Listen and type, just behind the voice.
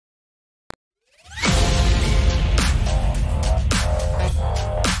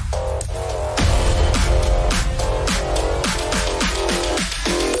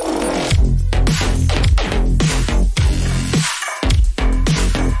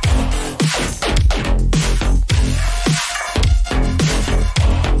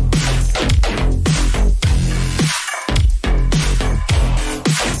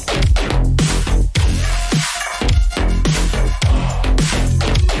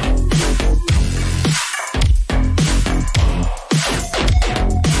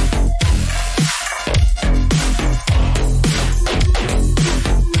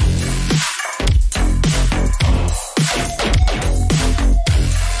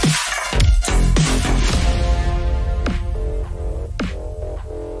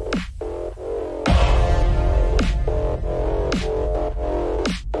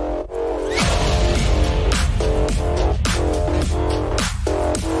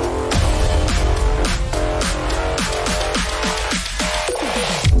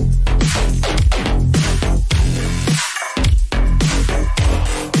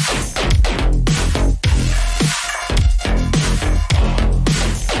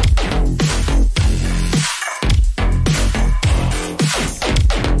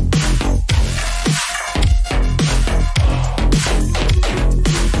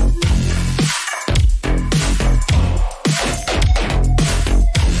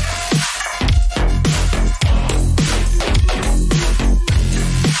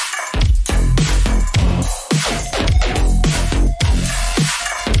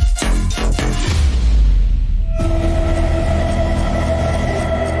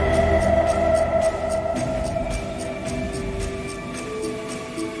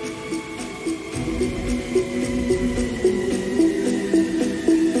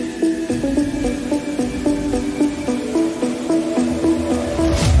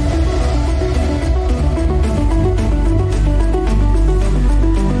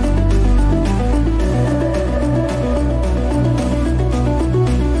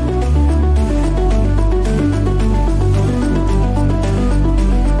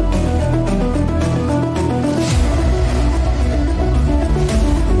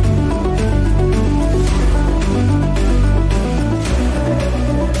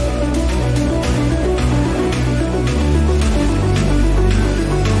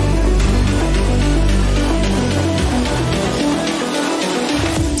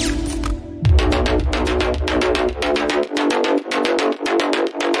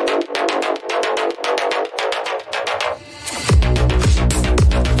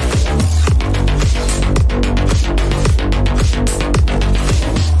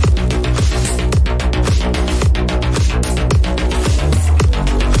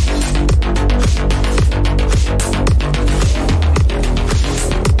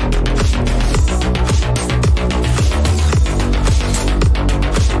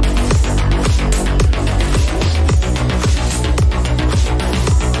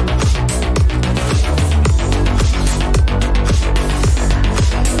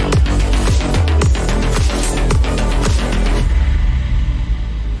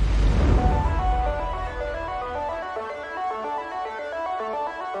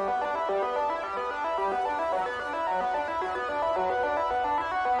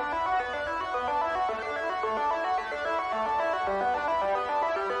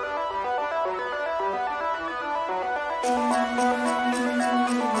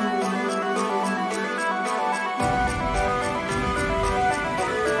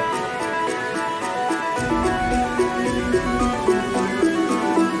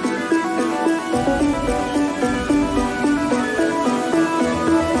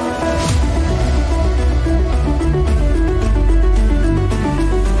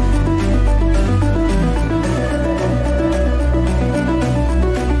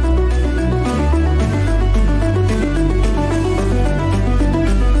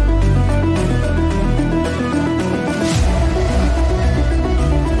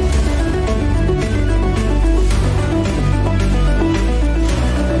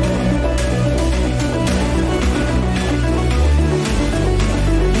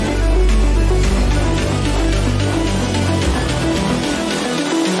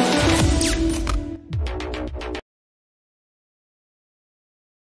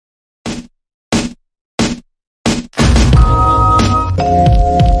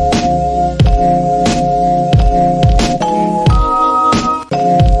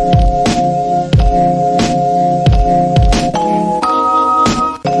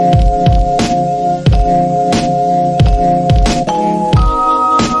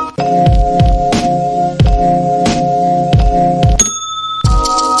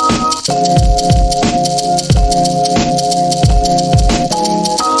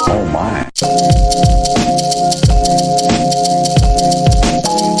Oh my.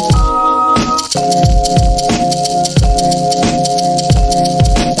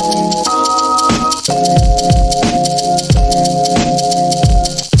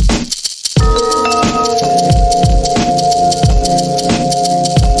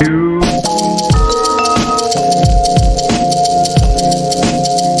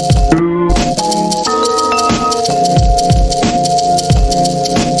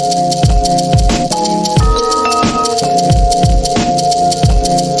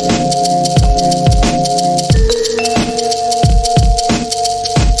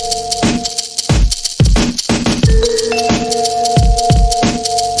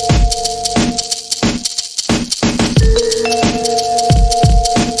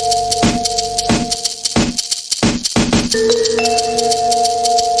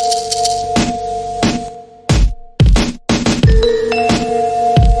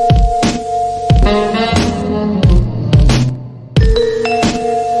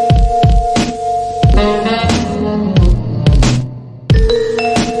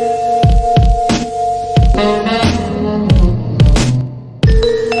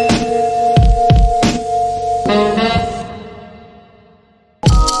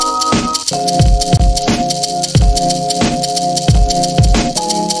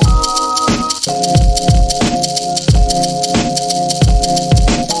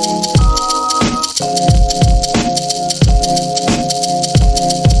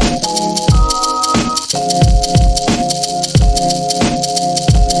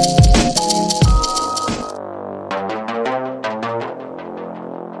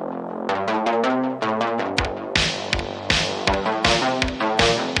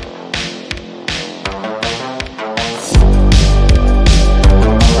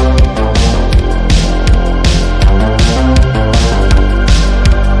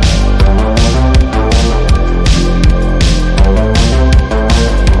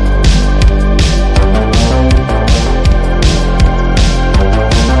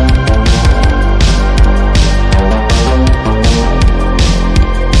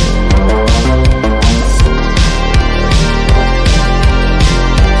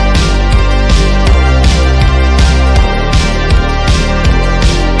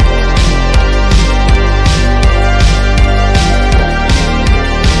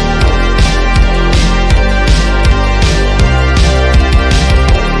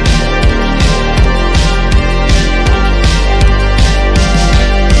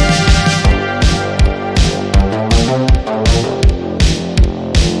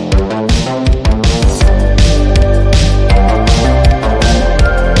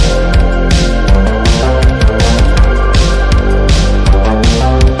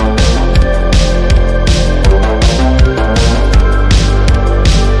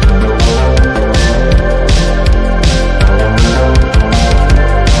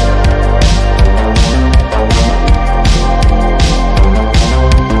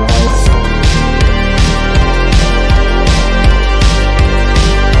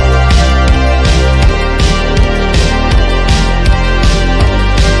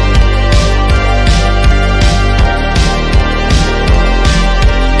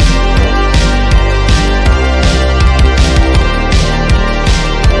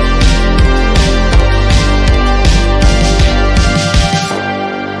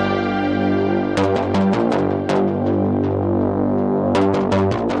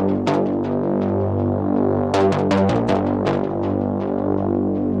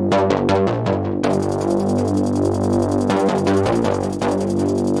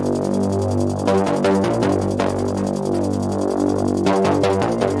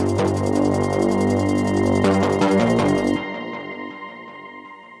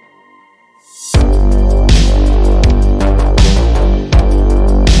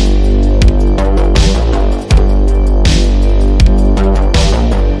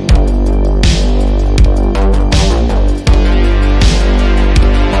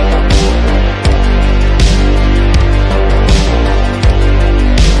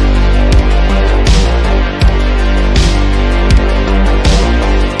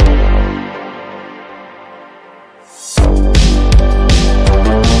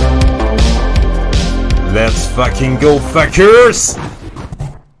 Let's fucking go, fuckers!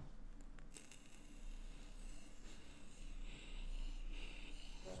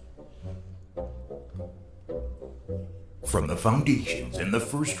 From the foundations and the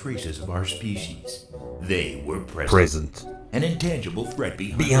first traces of our species, they were present. an intangible threat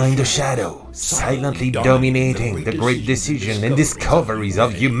behind the shadow, silently dominating the great decision and discoveries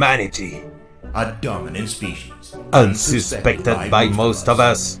of humanity. A dominant species, Unsuspected by most of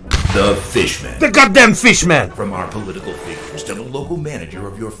us. The fishmen. The goddamn fishmen! From our political figures to the local manager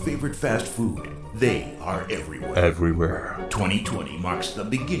of your favorite fast food, they are everywhere. Everywhere. 2020 marks the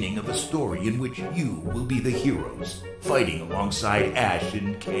beginning of a story in which you will be the heroes, fighting alongside Ash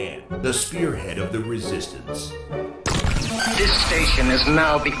and Can, the spearhead of the resistance. This station is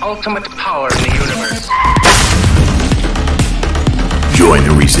now the ultimate power in the universe. Join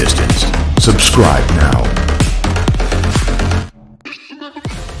the resistance. Subscribe now.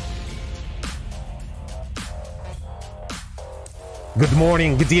 Good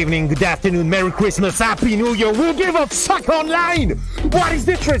morning, good evening, good afternoon, Merry Christmas, Happy New Year, who give a fuck online? What is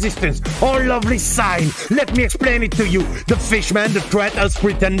this resistance? Our lovely sign. Let me explain it to you. The fishman, the threat, us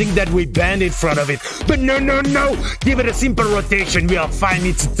pretending that we banned in front of it. But no, give it a simple rotation, we'll find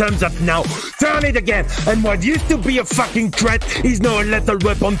its thumbs up now. Turn it again, and what used to be a fucking threat is now a lethal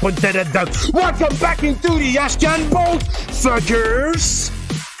weapon pointed at them. Welcome back into the Ashcan boat, fuckers!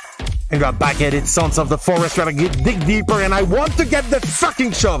 And we're back at it, Sons of the Forest. We're gonna dig deeper, and I want to get the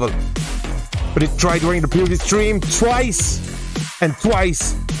fucking shovel. But it tried during the previous stream twice. And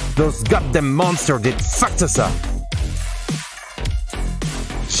twice, those goddamn monsters did fucked us up.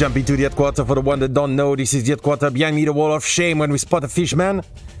 Jump into the headquarters. For the one that don't know, this is the headquarters behind me, the wall of shame. When we spot a fishman,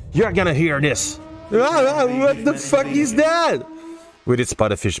 you're gonna hear this. What the fuck is that? We did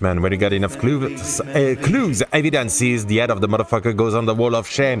spot a fishman. When you got enough clues, evidences, the head of the motherfucker goes on the wall of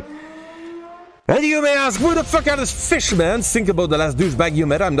shame. And you may ask, who the fuck are these fishmen? Think about the last douchebag you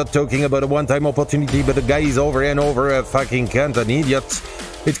met. I'm not talking about a one-time opportunity, but the guy is over and over a fucking cunt, an idiot.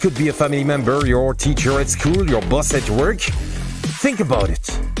 It could be a family member, your teacher at school, your boss at work. Think about it.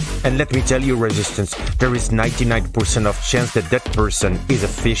 And let me tell you, Resistance, there is 99% of chance that that person is a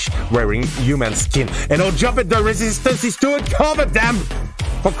fish wearing human skin. And our job at the Resistance is to uncover them!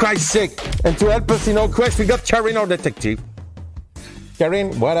 For Christ's sake. And to help us in our quest, we got Karen, our detective.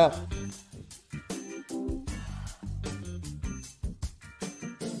 Karen, what up?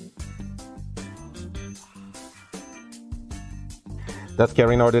 That's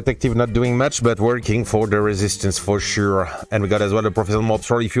Karen, our detective, not doing much, but working for the Resistance for sure. And we got as well a Professor Mob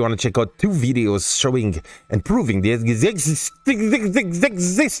Story if you want to check out 2 videos showing and proving the existence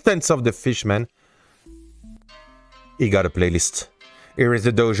of the fishman. He got a playlist. Here is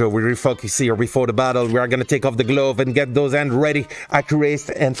the dojo. We refocus here before the battle. We are going to take off the glove and get those hands ready,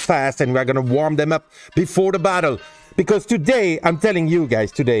 accurate and fast, and we are going to warm them up before the battle. Because today, I'm telling you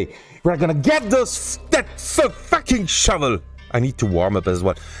guys, today, we are going to get that fucking shovel. I need to warm up as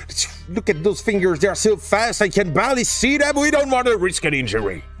well. Look at those fingers, they're so fast, I can barely see them. We don't want to risk an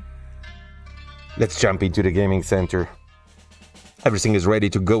injury. Let's jump into the gaming center. Everything is ready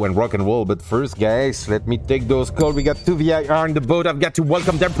to go and rock and roll, but first, guys, let me take those calls. We got 2 VIR in the boat. I've got to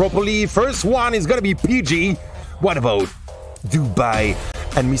welcome them properly. First one is gonna be PG. What about Dubai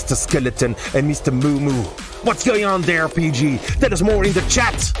and Mr. Skeleton and Mr. Moo Moo? What's going on there, PG? Tell us more in the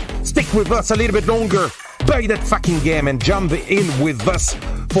chat. Stick with us a little bit longer. Buy that fucking game and jump in with us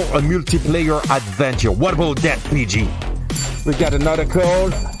for a multiplayer adventure. What about that, PG? We got another call.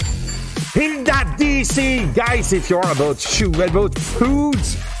 Hilda DC! Guys, if you're about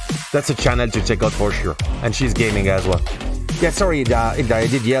foods, that's a channel to check out for sure. And she's gaming as well. Yeah, sorry, Hilda, I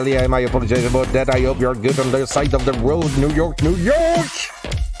did yell at you. I apologize about that. I hope you're good on the side of the road. New York, New York!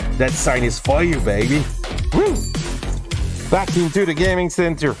 That sign is for you, baby. Woo! Back into the gaming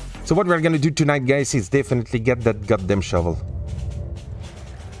center. So what we're gonna do tonight, guys, is definitely get that goddamn shovel.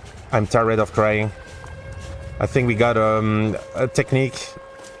 I'm tired of trying. I think we got a technique.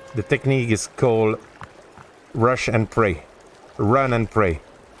 The technique is called rush and pray. Run and pray.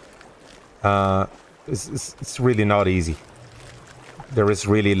 It's really not easy. There is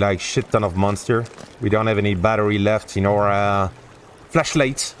really like shit ton of monster. We don't have any battery left in our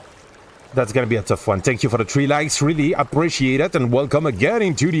flashlight. That's gonna be a tough one. Thank you for the 3 likes, really appreciate it, and welcome again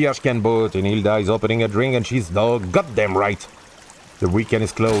into the Ashcan boat. And Hilda is opening a drink, and she's goddamn right. The weekend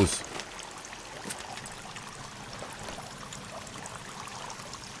is closed.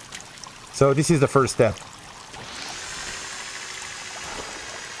 So this is the first step.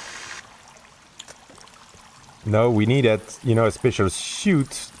 No, we need a special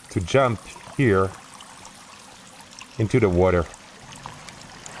chute to jump here into the water.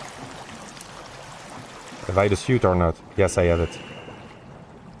 Have I the suit or not? Yes, I have it.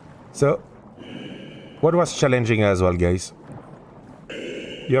 So, what was challenging as well, guys?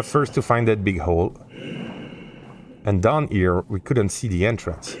 You have first to find that big hole. And down here, we couldn't see the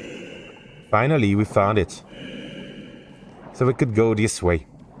entrance. Finally, we found it. So we could go this way.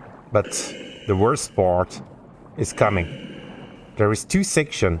 But the worst part is coming. There is 2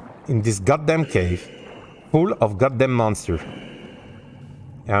 sections in this goddamn cave full of goddamn monsters.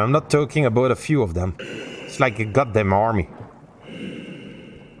 And I'm not talking about a few of them. It's like a goddamn army.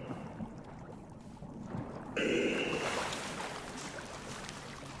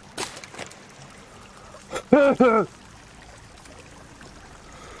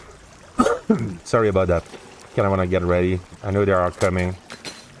 Sorry about that. Kinda wanna get ready. I know they are coming.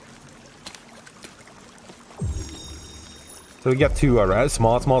 So we got 2 alright.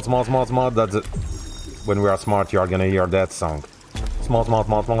 Smart. That's it. When we are smart, you are gonna hear that song. Smart.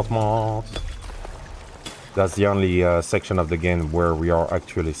 That's the only section of the game where we are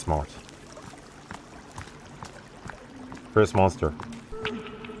actually smart. First monster.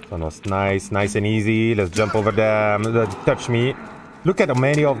 So that's nice and easy. Let's jump over them. Touch me. Look at how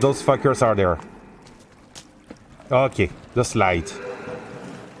many of those fuckers are there. Okay, just light.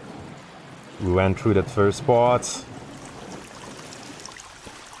 We went through that first spot.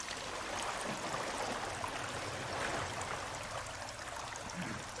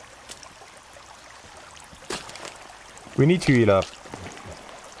 We need to heal up.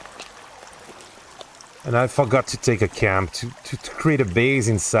 And I forgot to take a camp to create a base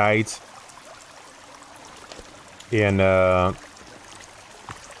inside. And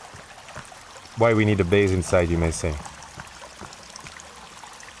why we need a base inside, you may say.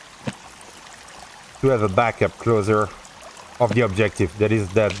 To have a backup closer of the objective, that is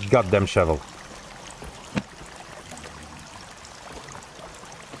that goddamn shovel.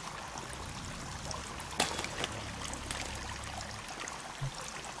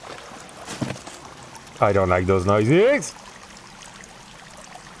 I don't like those noises.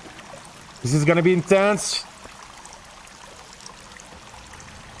 This is gonna be intense.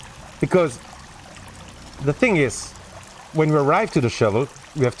 Because the thing is, when we arrive to the shovel,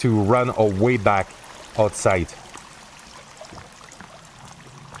 we have to run our way back outside.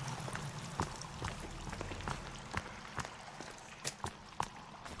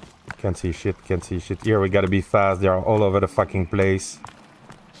 Can't see shit. Here we gotta be fast. They are all over the fucking place.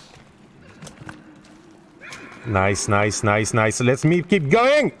 Nice. Let's keep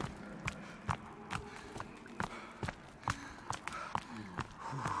going.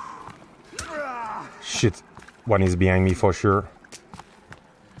 Shit. One is behind me for sure.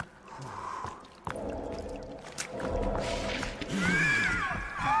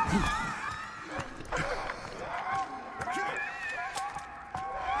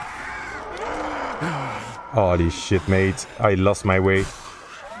 Holy shit, mate. I lost my way.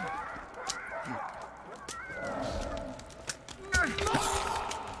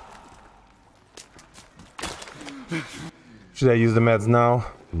 Should I use the meds now?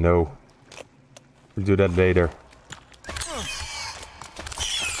 No. We'll do that later.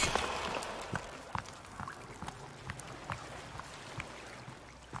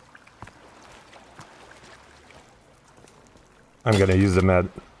 I'm gonna use the med.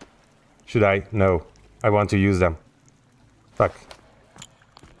 Should I? No. I want to use them. Fuck.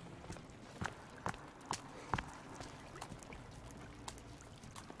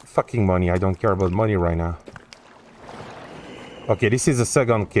 Fucking money. I don't care about money right now. Okay, this is the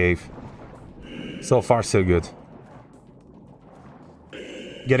second cave. So far, so good.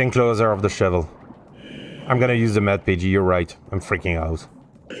 Getting closer of the shovel. I'm gonna use the med, PG. You're right. I'm freaking out.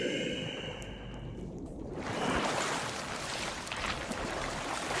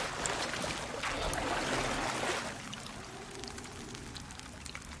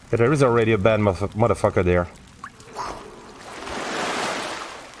 Yeah, there is already a bad motherfucker there.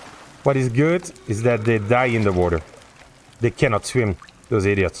 What is good is that they die in the water. They cannot swim, those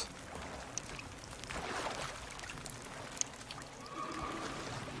idiots.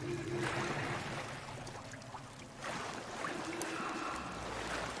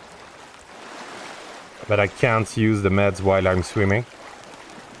 But I can't use the meds while I'm swimming.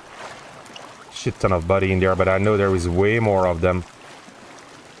 Shit ton of body in there, but I know there is way more of them.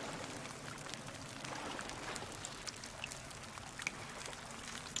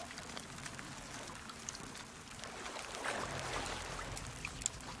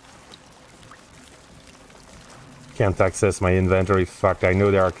 Can't access my inventory. Fuck, I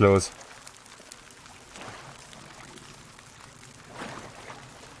know they are close.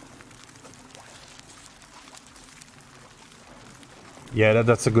 Yeah,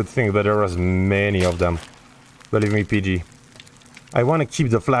 that's a good thing, but there was many of them. Believe me, PG. I want to keep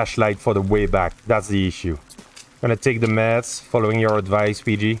the flashlight for the way back. That's the issue. Gonna take the meds, following your advice,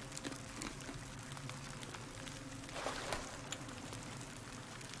 PG.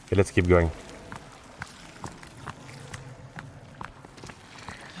 Okay, let's keep going.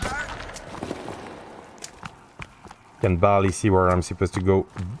 Can barely see where I'm supposed to go.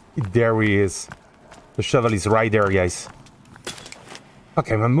 There he is. The shovel is right there, guys.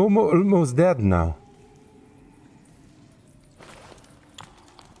 Okay, I'm almost dead now.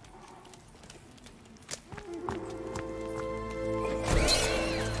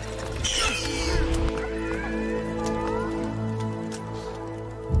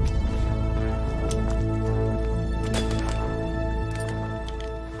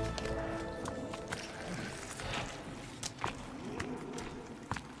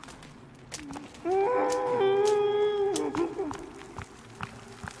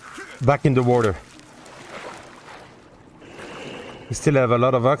 Back in the water. We still have a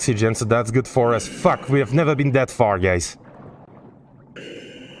lot of oxygen, so that's good for us. Fuck, we have never been that far, guys.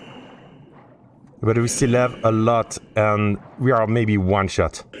 But we still have a lot, and we are maybe one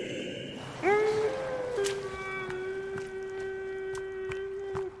shot.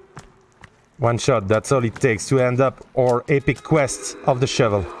 One shot, that's all it takes to end up our epic quest of the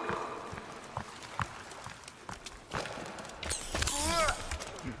shovel.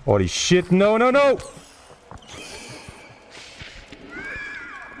 Holy shit, no, no, no!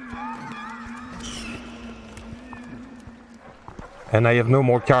 And I have no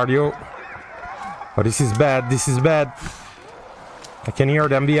more cardio. Oh, this is bad, this is bad. I can hear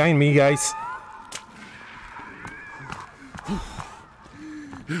them behind me, guys.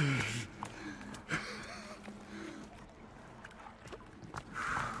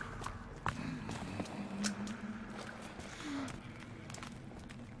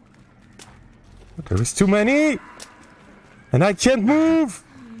 There is too many! And I can't move!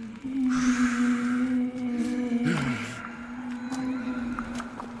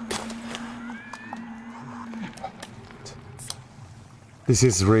 This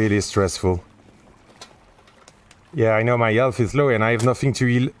is really stressful. Yeah, I know my health is low and I have nothing to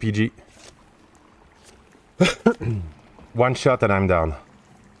heal. PG. One shot and I'm down.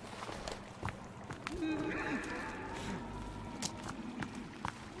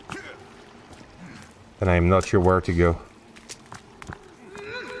 And I'm not sure where to go.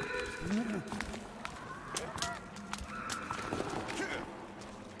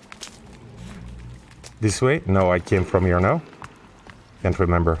 This way? No, I came from here now. Can't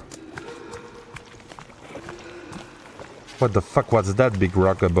remember. What the fuck was that big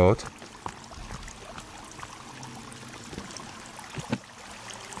rock about?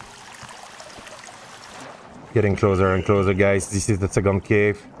 Getting closer and closer, guys. This is the second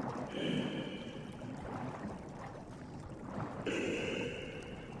cave.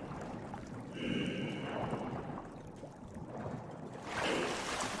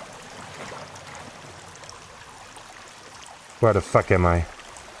 Where the fuck am I?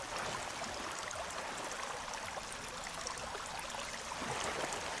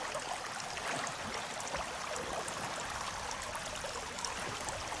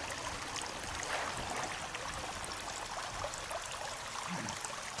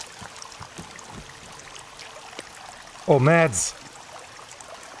 Oh, meds!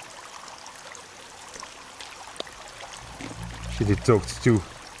 She did talk too.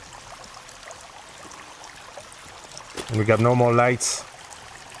 And we got no more lights.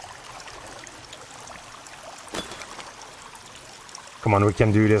 Come on, we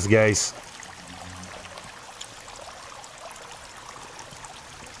can do this, guys.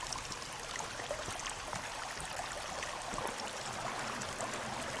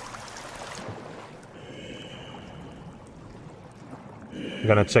 I'm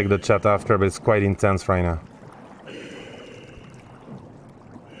gonna check the chat after, but it's quite intense right now.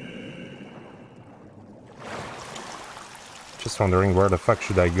 Just wondering where the fuck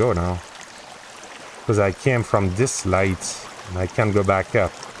should I go now? Because I came from this light and I can't go back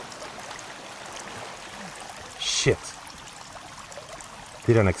up. Shit.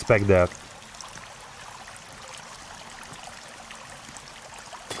 Didn't expect that.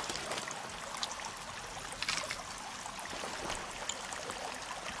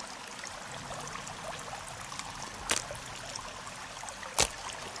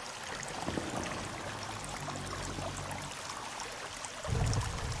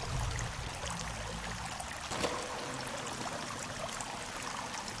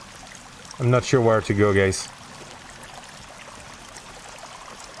 I'm not sure where to go, guys.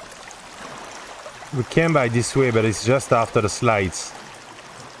 We came by this way, but it's just after the slides.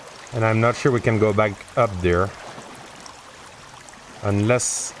 And I'm not sure we can go back up there.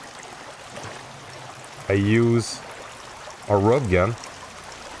 Unless I use a rope gun.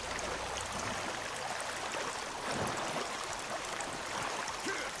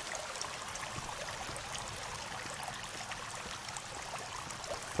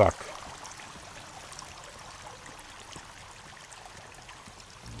 Fuck.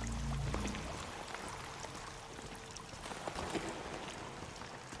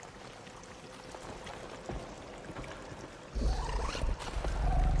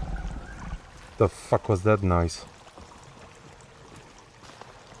 fuck was that noise?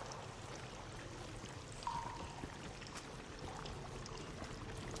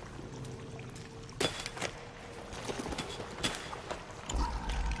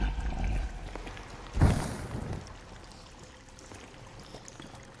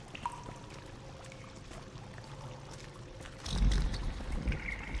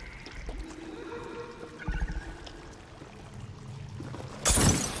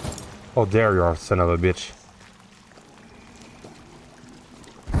 Oh, there you are, son of a bitch.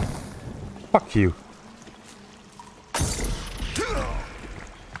 Fuck you.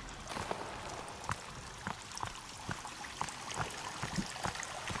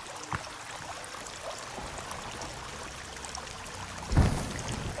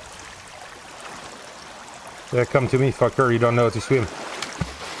 Yeah, come to me, fucker. You don't know how to swim.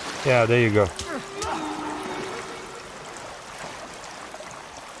 Yeah, there you go.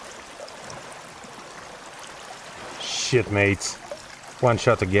 Shit, mates. One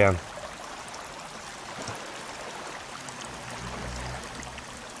shot again.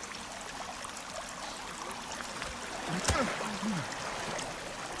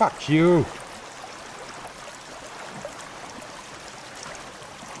 Fuck you.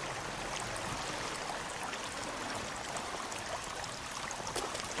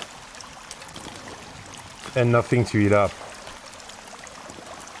 And nothing to eat up.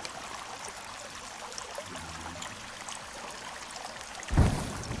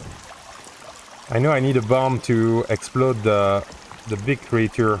 I know I need a bomb to explode the big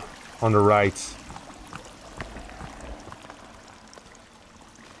crater on the right.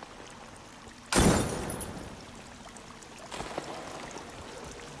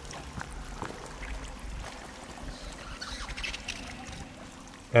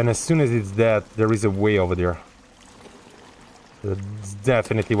 And as soon as it's dead, there is a way over there. That's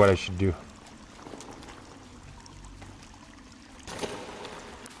definitely what I should do.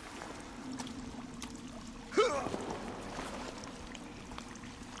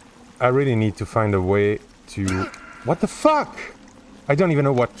 I really need to find a way to... What the fuck? I don't even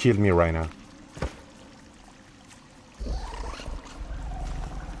know what killed me right now.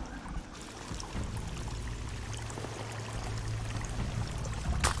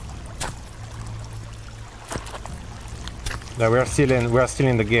 No, we are still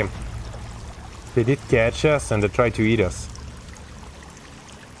in the game. They did catch us and they tried to eat us.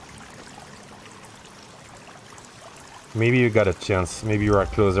 Maybe you got a chance. Maybe you are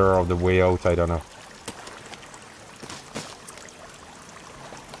closer of the way out. I don't know.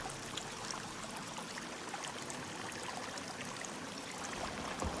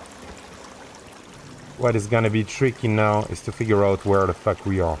 What is gonna be tricky now is to figure out where the fuck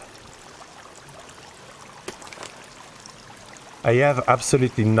we are. I have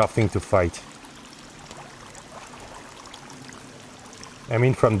absolutely nothing to fight. I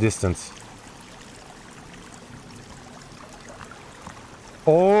mean from distance.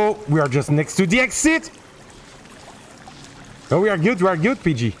 Oh, we are just next to the exit! Oh, we are good,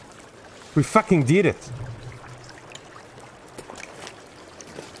 PG. We fucking did it.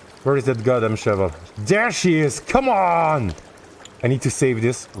 Where is that goddamn shovel? There she is! Come on! I need to save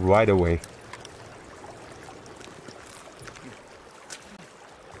this right away.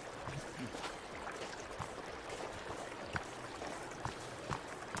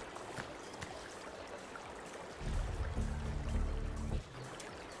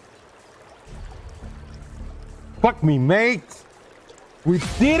 Fuck me, mate! We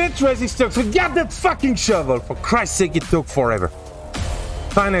did it, Resistance! We got that fucking shovel! For Christ's sake, it took forever.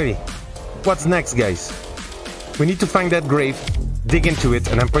 Finally. What's next, guys? We need to find that grave, dig into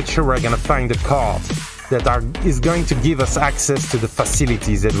it, and I'm pretty sure we're gonna find the card that is going to give us access to the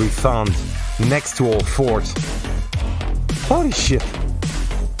facilities that we found next to our fort. Holy shit!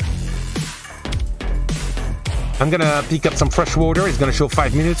 I'm gonna pick up some fresh water. It's gonna show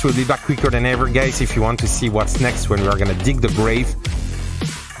 5 minutes. We'll be back quicker than ever, guys, if you want to see what's next when we are gonna dig the grave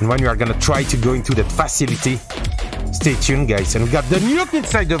and when we are gonna try to go into that facility. Stay tuned, guys. And we got the nuke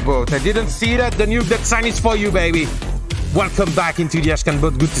inside the boat. I didn't see that. The nuke, that sign is for you, baby. Welcome back into the Ashcan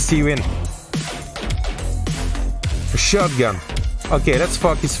boat. Good to see you in. A shotgun. Okay, let's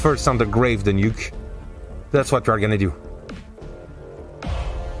focus first on the grave, the nuke. That's what we're gonna do.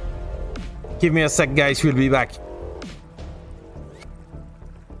 Give me a sec, guys. We'll be back.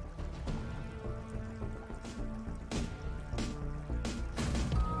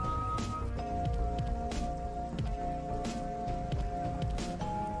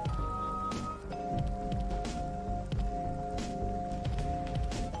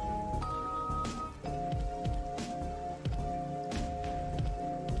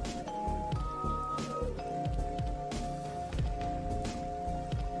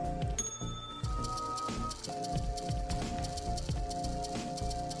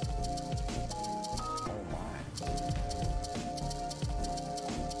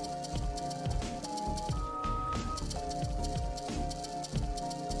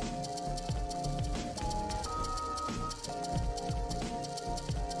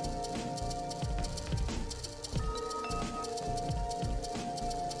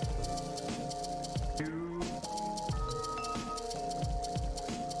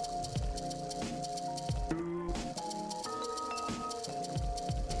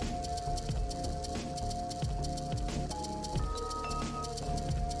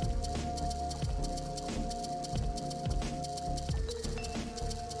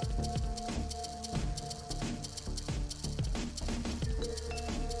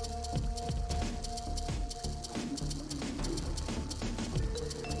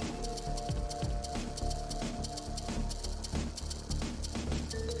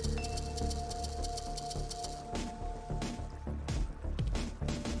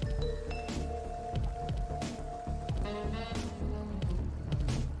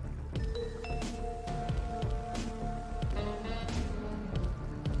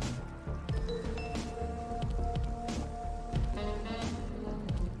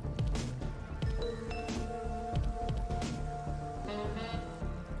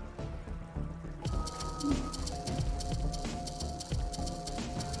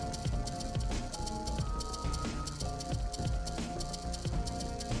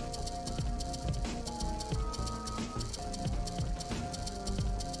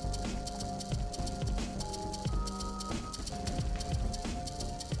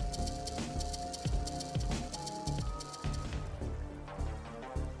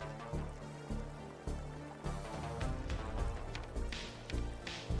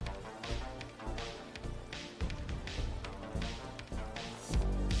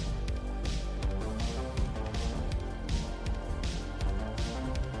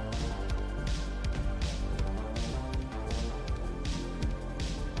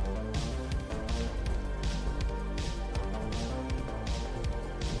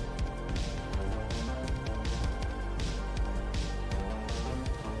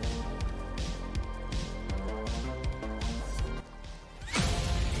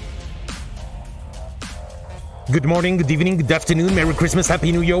 Good morning, good evening, good afternoon, Merry Christmas,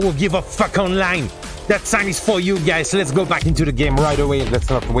 Happy New Year, we'll give a fuck online. That sign is for you guys, let's go back into the game right away, let's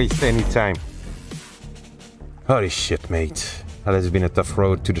not waste any time. Holy shit, mate. That has been a tough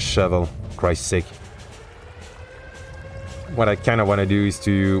road to the shovel, Christ's sake. What I kind of want to do is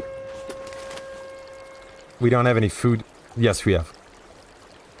to... We don't have any food. Yes, we have.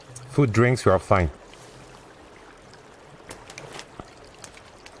 Food, drinks, we are fine.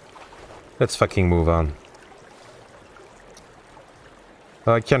 Let's fucking move on.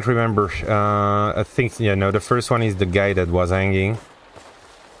 I can't remember. I think, yeah, no, the first one is the guy that was hanging.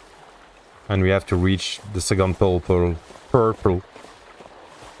 And we have to reach the second purple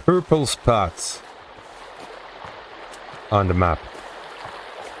spots on the map.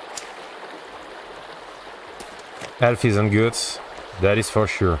 Health isn't good, that is for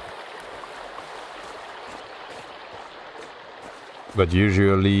sure. But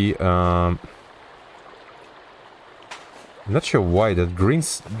usually, I'm not sure why that green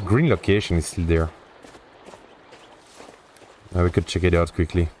location is still there. Now we could check it out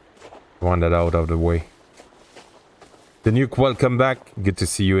quickly. Want that out of the way. The Nuke, welcome back. Good to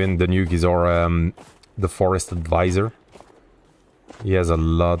see you in. The Nuke is our the forest advisor. He has a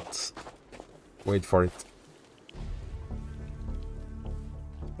lot. Wait for it.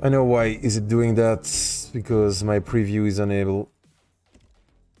 I know why is it doing that, because my preview is unable.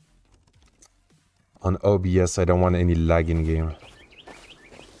 On OBS, I don't want any lag in game.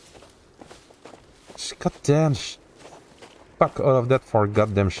 Goddamn. Fuck all of that for a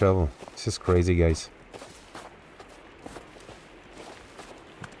goddamn shovel. This is crazy, guys.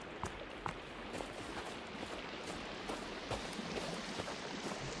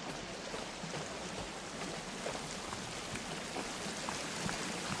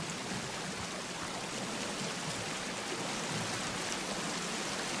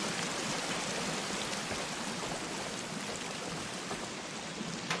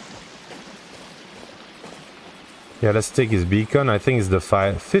 Yeah, let's take his beacon. I think it's the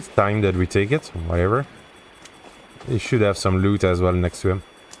fifth time that we take it. Whatever. He should have some loot as well next to him.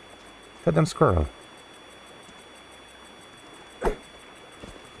 Goddamn squirrel.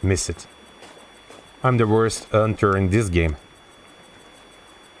 Miss it. I'm the worst hunter in this game.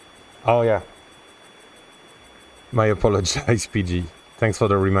 Oh yeah. My apologies, PG. Thanks for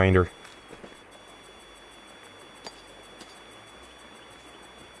the reminder.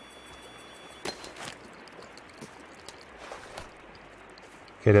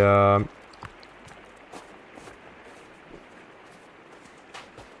 Okay,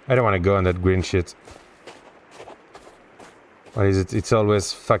 I don't want to go on that green shit. What is it? It's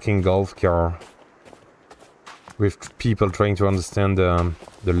always fucking golf car. With people trying to understand the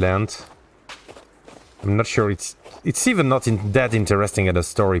land. I'm not sure it's even not that interesting at a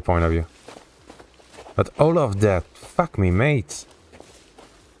story point of view. But all of that, fuck me, mate.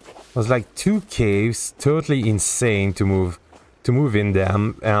 It was like 2 caves, totally insane to move in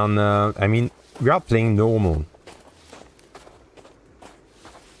them, and I mean, we are playing normal.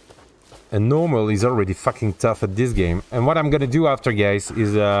 And normal is already fucking tough at this game. And what I'm gonna do after, guys,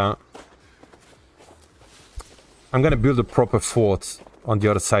 is I'm gonna build a proper fort on the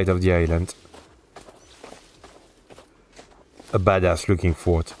other side of the island. A badass looking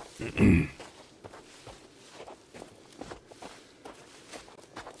fort.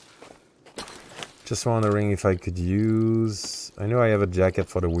 Just wondering if I could use... I know I have a jacket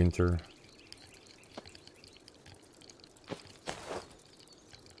for the winter.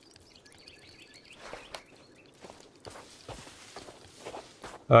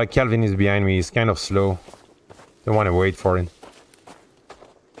 Calvin is behind me. He's kind of slow. Don't want to wait for him.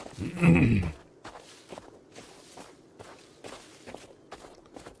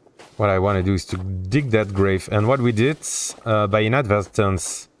 What I want to do is to dig that grave. And what we did, by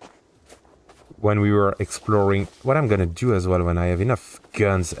inadvertence, when we were exploring, what I'm gonna do as well when I have enough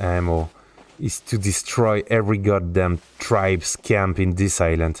guns ammo is to destroy every goddamn tribe's camp in this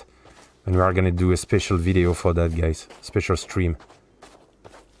island. And we are gonna do a special video for that, guys. Special stream.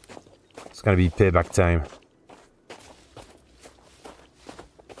 It's gonna be payback time.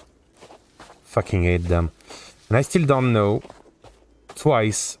 Fucking hate them. And I still don't know,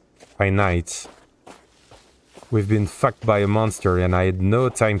 twice by night, we've been fucked by a monster and I had no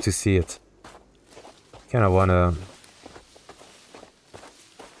time to see it. Kinda wanna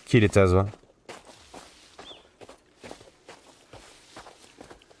kill it as well.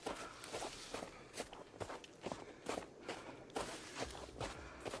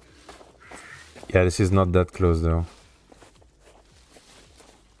 Yeah, this is not that close though.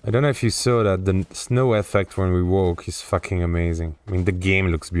 I don't know if you saw that the snow effect when we woke is fucking amazing. I mean, the game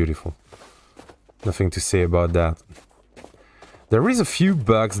looks beautiful. Nothing to say about that. There is a few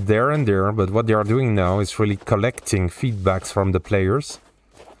bugs there and there, but what they are doing now is really collecting feedbacks from the players.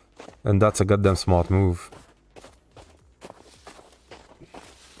 And that's a goddamn smart move.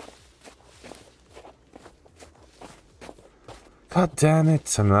 God damn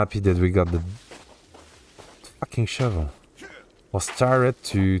it, I'm happy that we got the fucking shovel. Was tired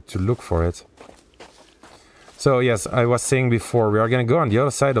to look for it. So yes, I was saying before, we are gonna go on the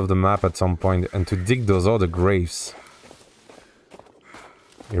other side of the map at some point and to dig those other graves.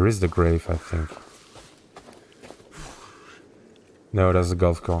 Here is the grave, I think. No, that's the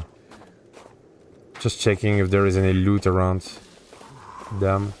golf car. Just checking if there is any loot around.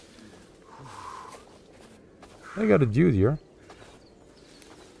 Damn. I got a dude here.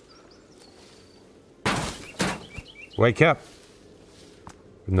 Wake up!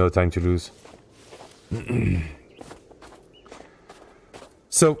 No time to lose.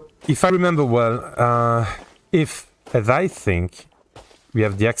 So, if I remember well, if, as I think, we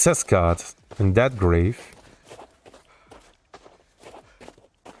have the access card in that grave,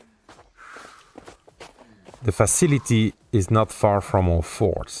 the facility is not far from our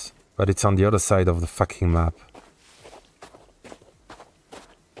forts, but it's on the other side of the fucking map.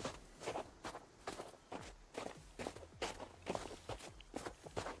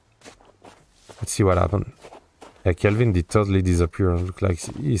 Let's see what happened. Yeah, Kelvin did totally disappear. Look like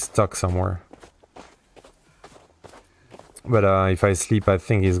he's stuck somewhere. But if I sleep, I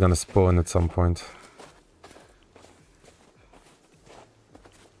think he's gonna spawn at some point.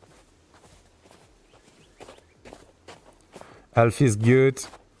 Health is good.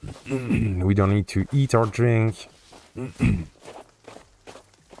 We don't need to eat or drink.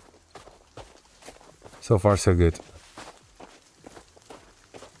 So far, so good.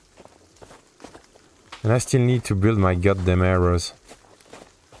 And I still need to build my goddamn arrows.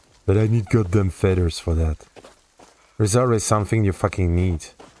 But I need goddamn feathers for that. There's always something you fucking need.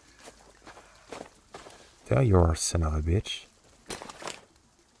 There you are, son of a bitch.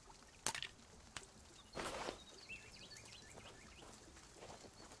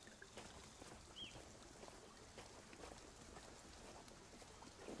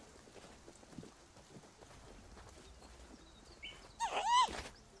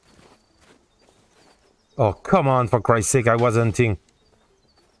 Oh, come on, for Christ's sake, I was hunting.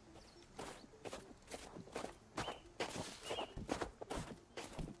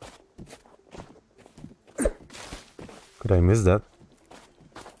 Could I miss that?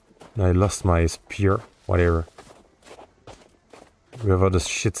 I lost my spear. Whatever. We have other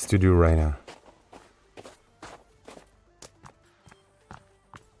shits to do right now.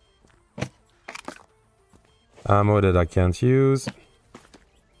 Ammo that I can't use.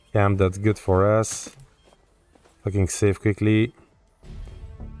 Camp, that's good for us. Fucking save quickly.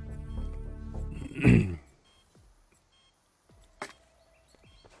 Anything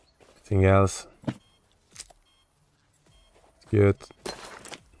else? Good.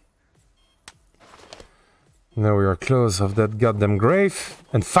 Now we are close of that goddamn grave.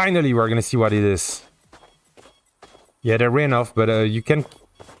 And finally we're gonna see what it is. Yeah, they ran off, but you can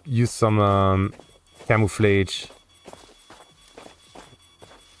use some camouflage.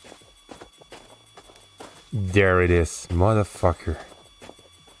 There it is, motherfucker.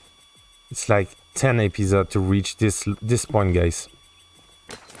 It's like 10 episodes to reach this point, guys.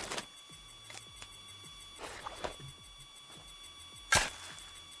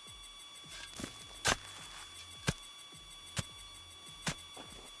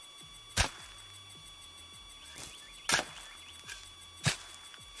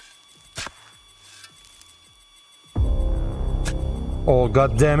 Oh,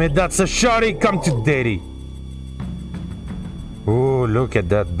 god damn it, that's a shotty! Come to daddy! Oh, look at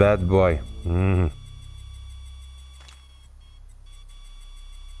that bad boy.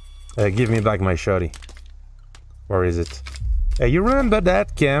 Give me back my shotty. Where is it? Hey, you remember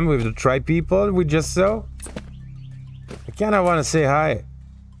that camp with the tribe people we just saw? I kinda wanna say hi.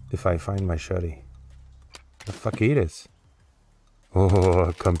 If I find my shotty. The fuck it is?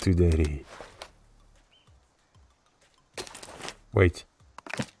 Oh, come to daddy. Wait.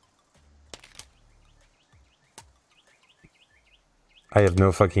 I have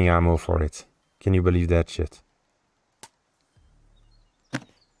no fucking ammo for it. Can you believe that shit?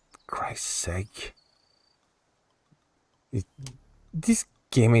 Christ's sake. This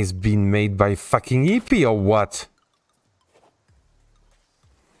game is being made by fucking hippie or what?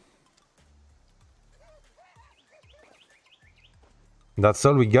 That's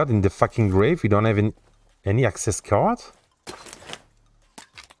all we got in the fucking grave? We don't have any access card?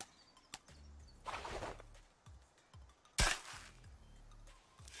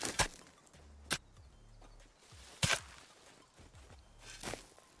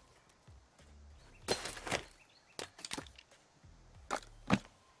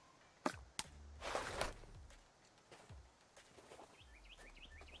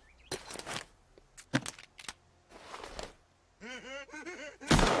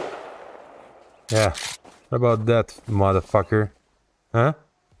 Yeah. What about that, motherfucker? Huh?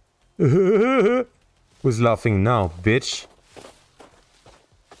 Who's laughing now, bitch?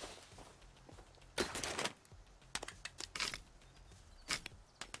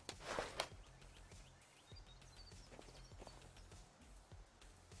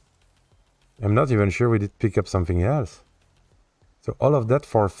 I'm not even sure we did pick up something else. So all of that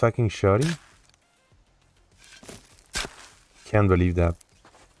for a fucking shoddy? Can't believe that.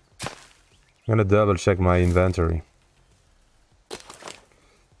 I'm gonna double check my inventory.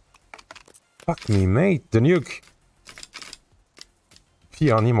 Fuck me, mate. The nuke.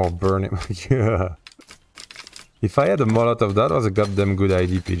 Pee on him or burn him. Yeah. If I had a Molotov, that was a goddamn good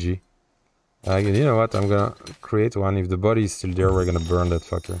idea, PG. You know what? I'm gonna create one. If the body is still there, we're gonna burn that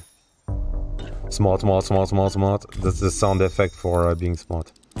fucker. Smart, smart, smart, smart, smart. That's the sound effect for being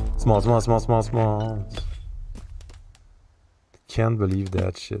smart. Smart, smart, smart, smart, smart. Can't believe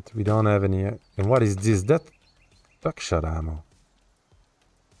that shit. We don't have any... And what is this? That buckshot ammo.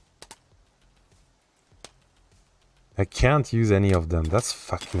 I can't use any of them. That's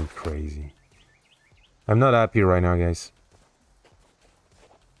fucking crazy. I'm not happy right now, guys.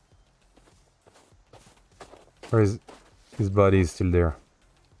 Where is... His body is still there.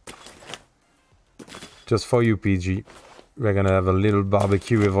 Just for you, PG. We're gonna have a little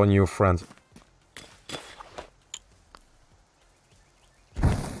barbecue with our new friend.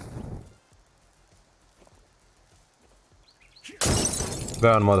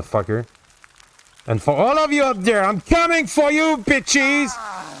 Burn, motherfucker. And for all of you out there, I'm coming for you, bitches!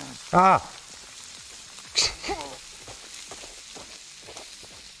 Ah!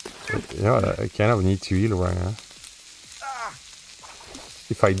 You know what, I kind of need to heal right now.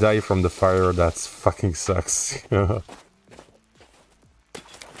 If I die from the fire, that fucking sucks.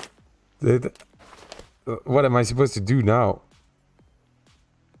 What am I supposed to do now?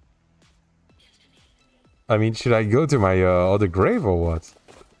 I mean, should I go to my other grave or what?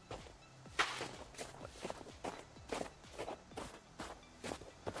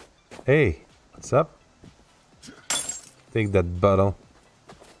 Hey, what's up? Take that bottle.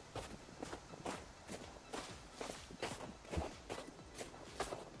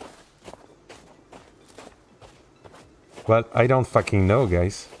 Well, I don't fucking know,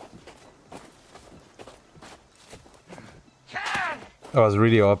 guys. I was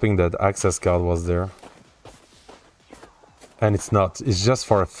really hoping that access card was there. And it's not. It's just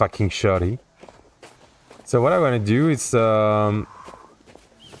for a fucking shoddy. So what I want to do is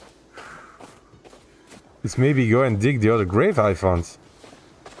maybe go and dig the other grave I found.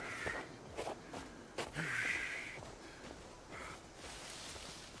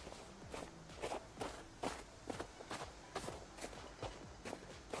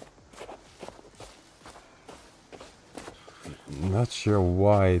 Not sure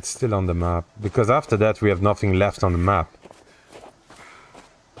why it's still on the map. Because after that we have nothing left on the map.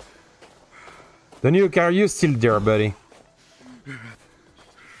 The nuke, are you still there, buddy?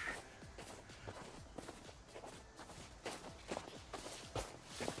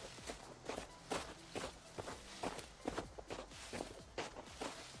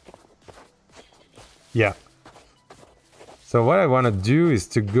 Yeah. So what I want to do is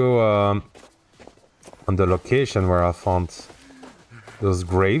to go on the location where I found those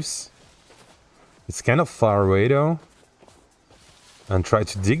graves. It's kind of far away though. And try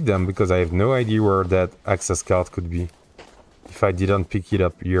to dig them because I have no idea where that access card could be. If I didn't pick it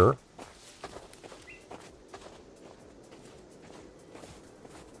up here.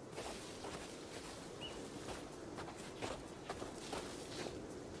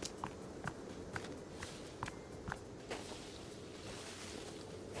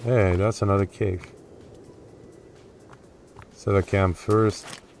 Hey, that's another cave. Set a camp first.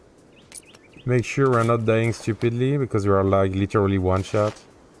 Make sure we're not dying stupidly because we are like literally one shot.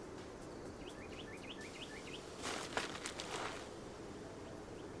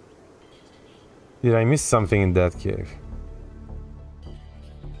 Did I miss something in that cave?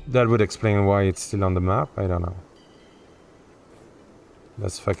 That would explain why it's still on the map. I don't know.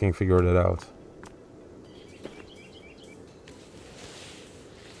 Let's fucking figure that out.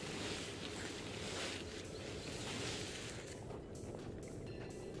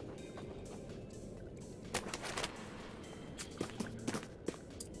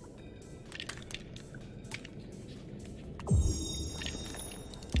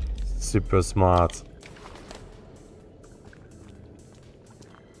 Super smart.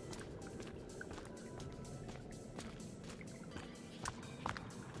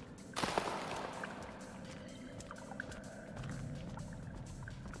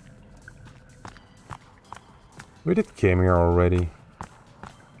 We did came here already.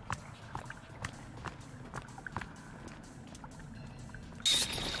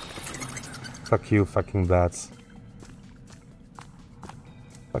 Fuck you, fucking bats.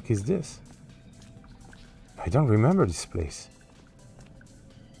 Fuck is this? I don't remember this place.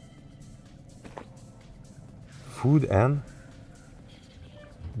 Food and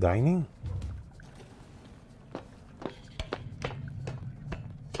dining?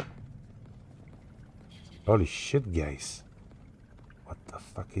 Holy shit, guys. What the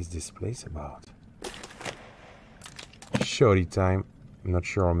fuck is this place about? Shorty time. I'm not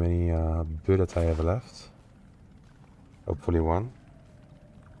sure how many bullets I have left. Hopefully one.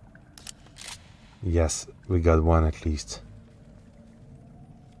 Yes, we got one at least.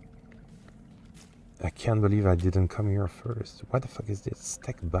 I can't believe I didn't come here first. What the fuck is this?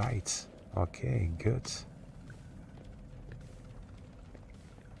 Stack bites. Okay, good.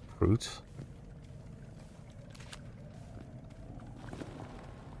 Fruit.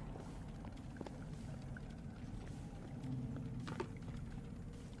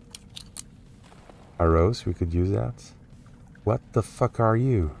 Arrows, we could use that. What the fuck are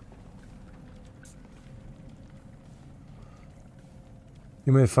you?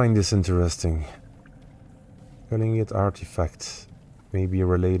 You may find this interesting. Calling it artifact may be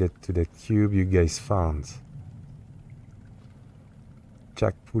related to the cube you guys found.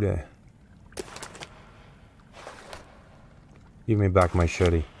 Jack Poulet. Give me back my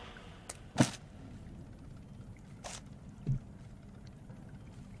shotty.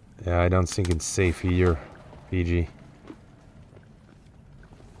 Yeah, I don't think it's safe here, PG.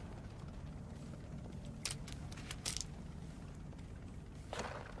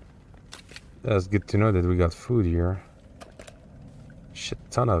 That's good to know that we got food here. Shit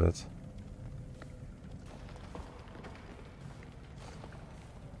ton of it.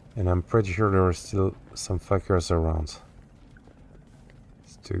 And I'm pretty sure there are still some fuckers around.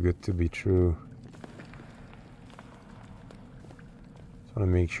 It's too good to be true. Just want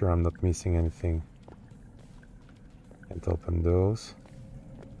to make sure I'm not missing anything. Can't open those.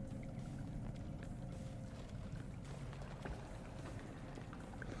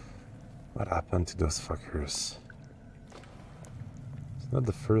 What happened to those fuckers? It's not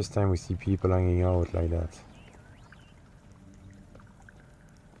the first time we see people hanging out like that.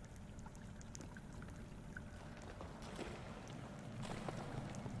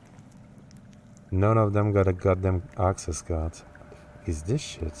 None of them got a goddamn access card. What is this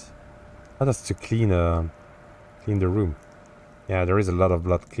shit? Oh, that's to clean the room. Yeah, there is a lot of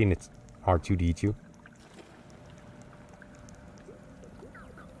blood. Clean it, R2-D2.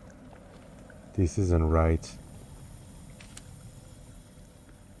 This isn't right.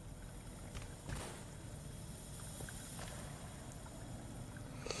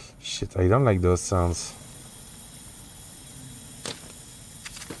 Shit, I don't like those sounds.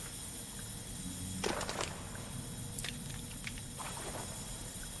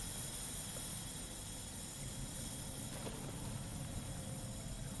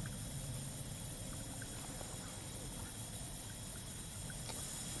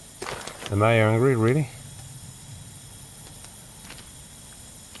 Am I hungry, really?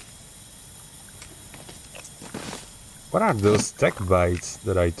 What are those tech bites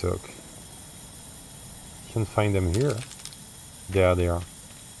that I took? Can't find them here. There they are.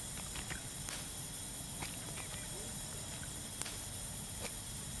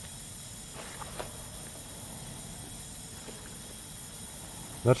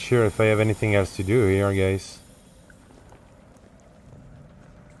 Not sure if I have anything else to do here, guys.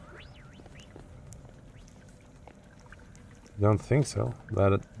 Don't think so,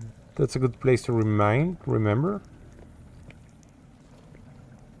 but that's a good place to remember.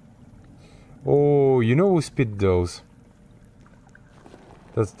 Oh, you know who spit those?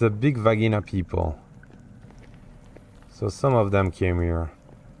 That's the big vagina people. So some of them came here.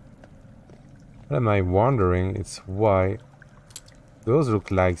 What am I wondering? It's why those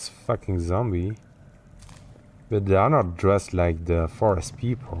look like fucking zombie, but they are not dressed like the forest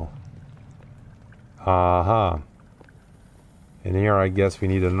people. Aha. And here I guess we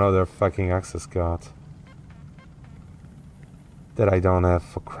need another fucking access card. That I don't have,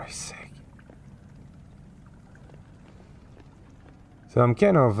 for Christ's sake. So I'm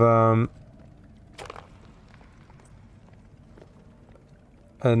kind of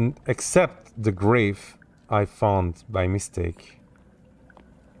and except the grave I found by mistake,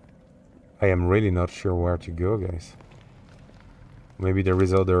 I am really not sure where to go, guys. Maybe there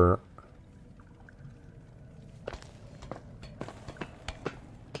is other...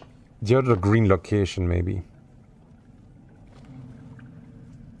 The other green location, maybe.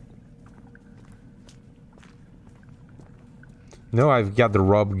 No, I've got the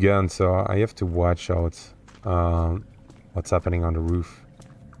rob gun, so I have to watch out what's happening on the roof.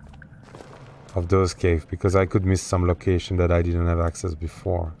 of those caves, because I could miss some location that I didn't have access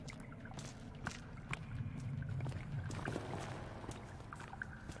before.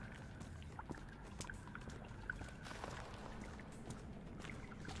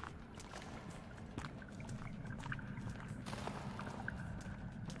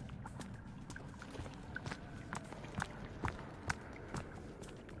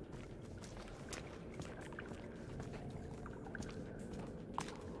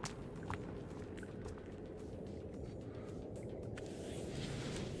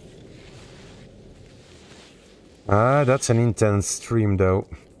 Ah, that's an intense stream though.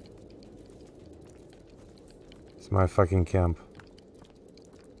 It's my fucking camp.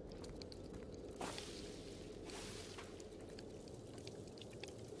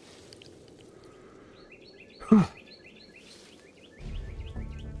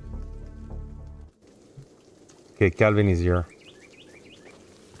 Okay, Calvin is here.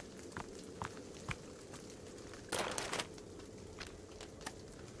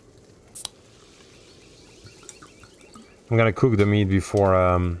 I'm gonna cook the meat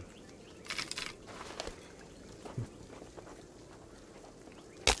before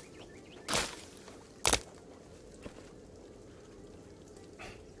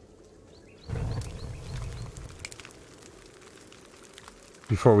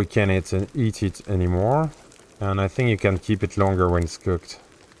before we can eat it anymore. And I think you can keep it longer when it's cooked.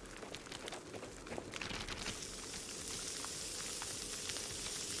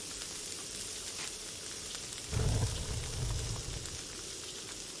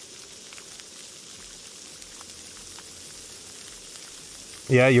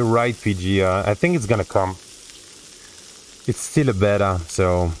 Yeah, you're right, PG. I think it's gonna come. It's still a beta,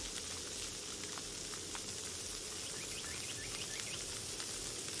 so...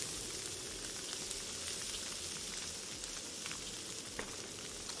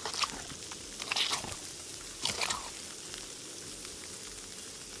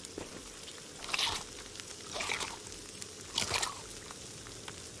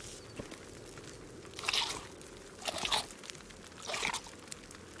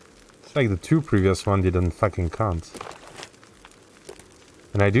 It's like the two previous one didn't fucking count.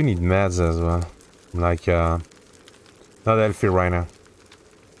 And I do need meds as well. Like, not healthy right now.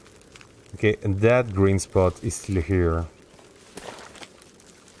 Okay, and that green spot is still here.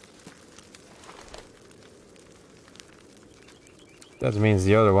 That means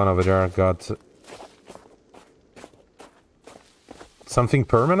the other one over there got... something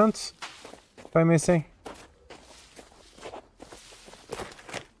permanent, if I may say.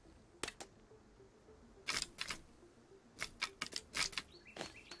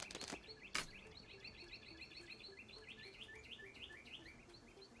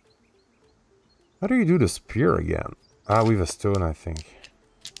 How do you do the spear again? Ah, with a stone, I think.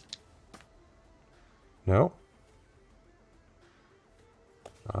 No?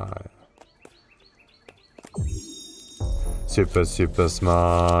 Super, super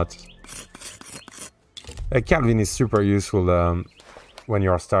smart. Calvin is super useful when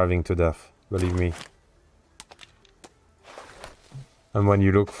you are starving to death, believe me. And when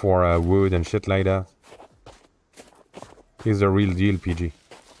you look for wood and shit like that. He's the real deal, PG.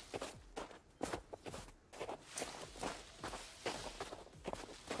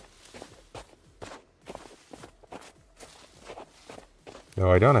 No,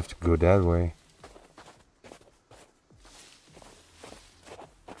 I don't have to go that way.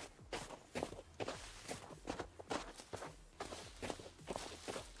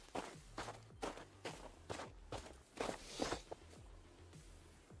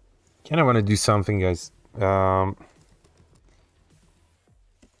 Kinda wanna do something, guys.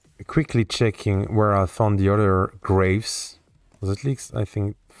 Quickly checking where I found the other graves. There's at least, I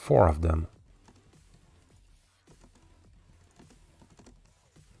think, 4 of them.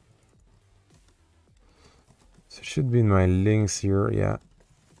 So it should be in my links here, yeah.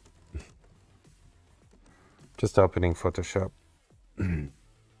 Just opening Photoshop.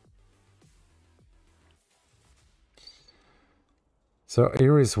 So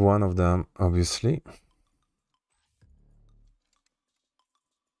here is one of them, obviously.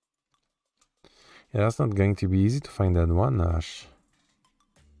 Yeah, that's not going to be easy to find that one, Nash.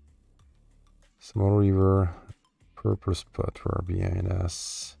 Small river, purple spot were behind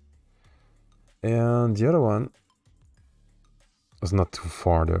us. And the other one was not too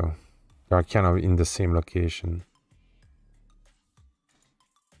far though. They are kind of in the same location.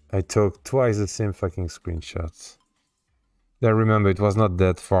 I took twice the same fucking screenshots. I remember it was not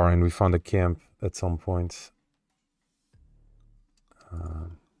that far and we found a camp at some point.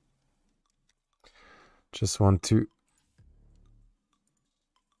 Just want to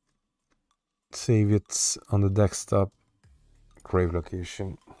Save it on the desktop. Grave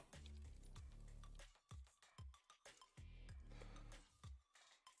location.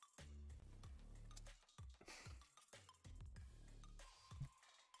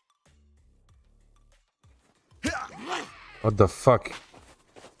 What the fuck?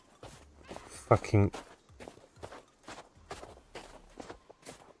 Fucking...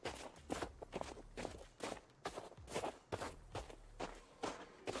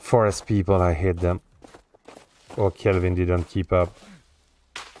 Forest people, I hate them. Oh, Kelvin didn't keep up.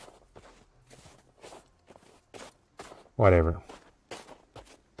 Whatever.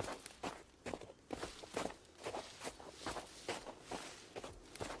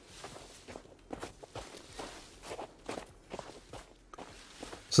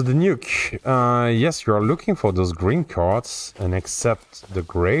 So the nuke, yes, you are looking for those green cards, and except the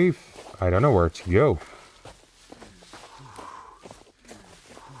grave, I don't know where to go.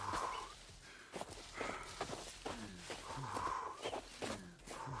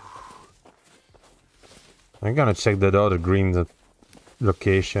 I'm gonna check that other green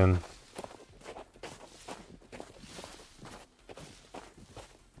location.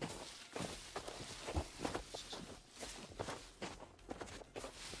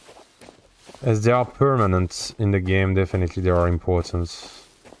 As they are permanent in the game, definitely they are important.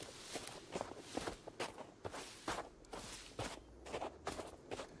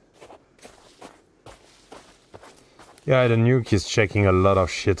 Yeah, the nuke is checking a lot of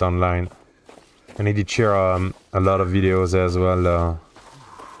shit online. And he did share a lot of videos as well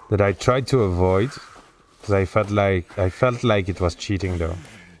that I tried to avoid because I felt like it was cheating though.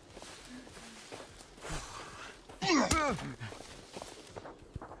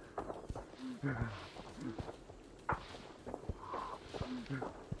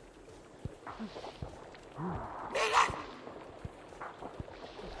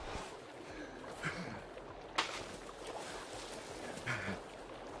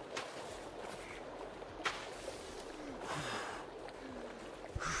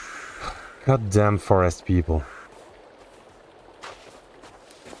 Goddamn forest people.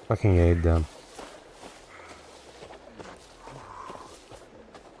 Fucking hate them.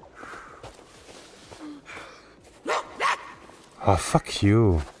 Oh, fuck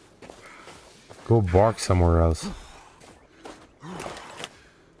you. Go bark somewhere else.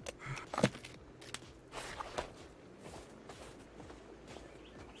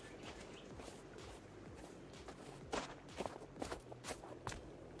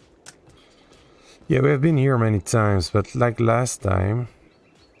 Yeah, we have been here many times, but like last time,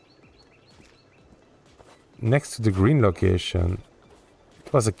 next to the green location,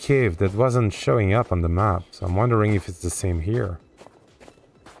 it was a cave that wasn't showing up on the map, so I'm wondering if it's the same here.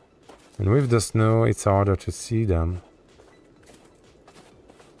 And with the snow, it's harder to see them.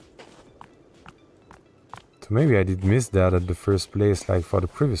 So maybe I did miss that at the first place, like for the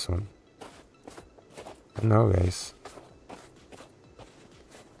previous one. No, guys.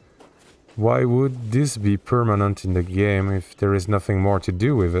 Why would this be permanent in the game if there is nothing more to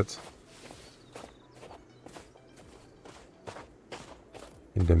do with it?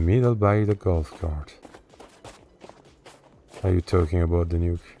 In the middle by the golf cart. Are you talking about the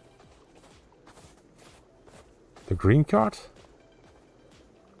nuke? The green cart?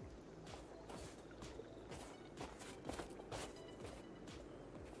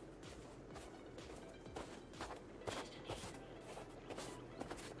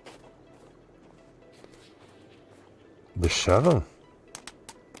 The shovel?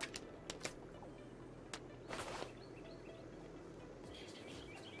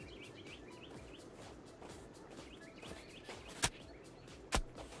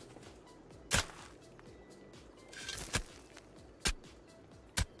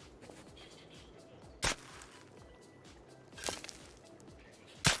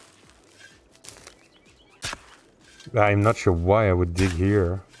 I'm not sure why I would dig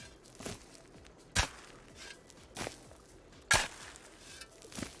here.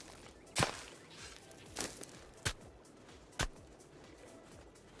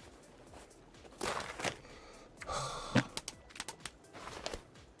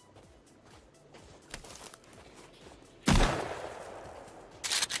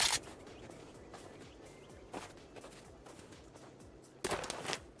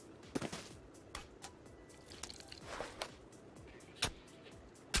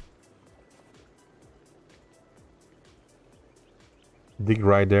 Dig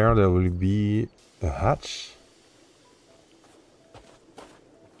right there, there will be a hatch.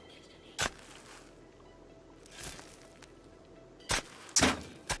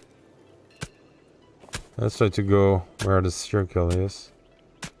 Let's try to go where the circle is.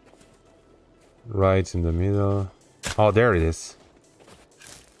 Right in the middle. Oh, there it is.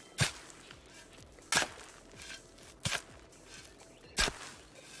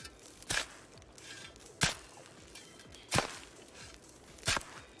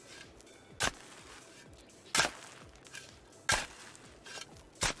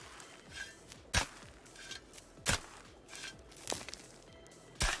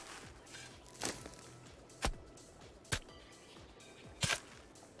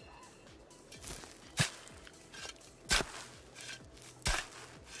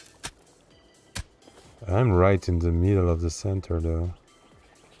 I'm right in the middle of the center, though.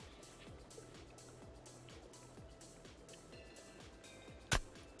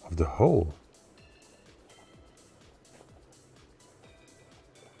 Of the hole.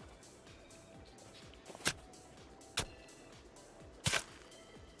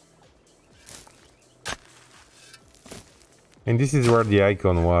 And this is where the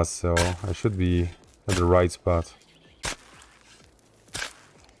icon was, so I should be at the right spot.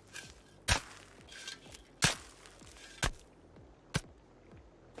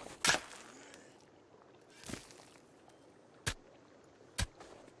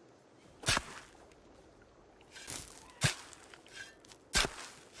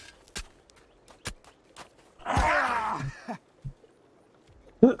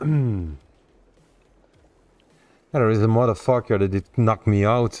 There is a motherfucker that did knock me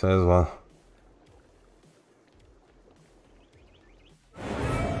out as well.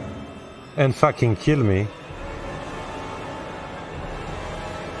 And fucking kill me.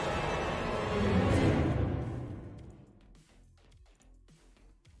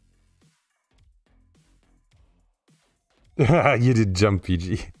 You did jump,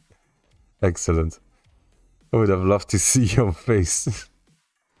 PG. Excellent. I would have loved to see your face.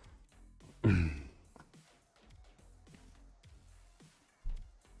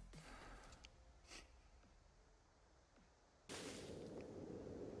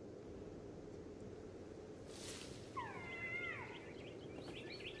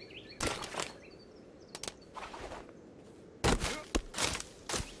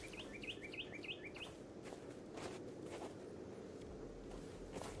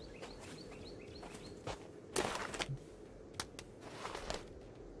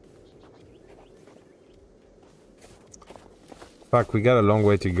 Fuck, we got a long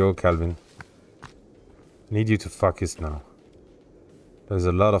way to go, Calvin. I need you to focus now. There's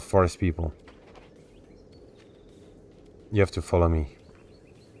a lot of forest people. You have to follow me.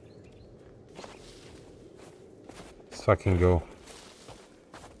 Let's fucking go.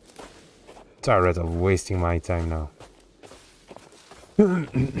 Tired of wasting my time now.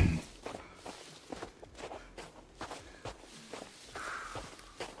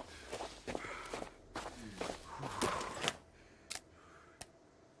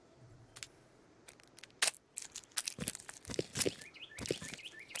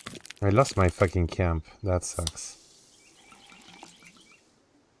 I lost my fucking camp. That sucks.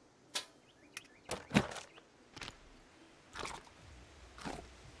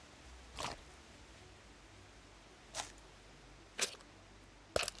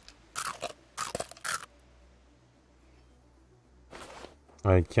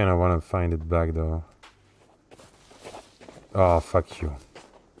 I kinda wanna find it back though. Oh, fuck you.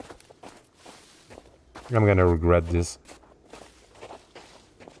 I'm gonna regret this.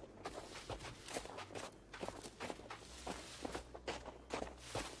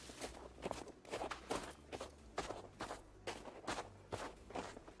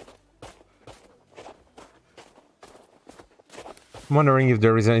 I'm wondering if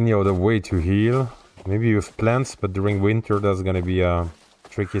there is any other way to heal. Maybe with plants, but during winter that's gonna be a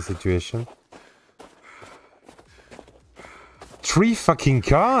tricky situation. 3 fucking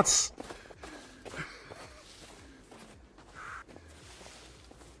cards!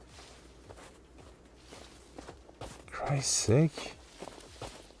 Christ's sake.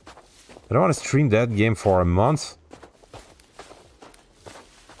 I don't want to stream that game for a month.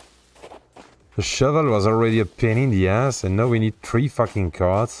 The shovel was already a pain in the ass, and now we need 3 fucking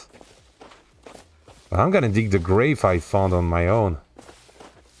cards. But I'm gonna dig the grave I found on my own.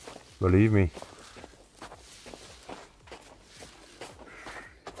 Believe me.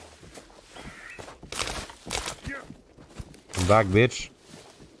 Come back, bitch.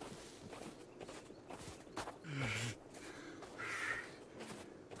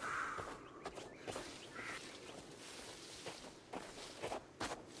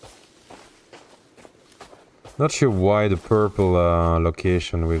 Not sure why the purple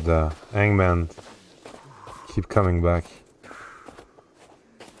location with the hangman keep coming back.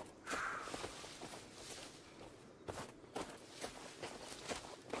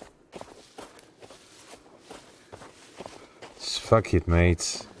 fuck it,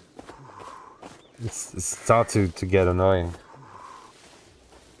 mate. It's starting to get annoying.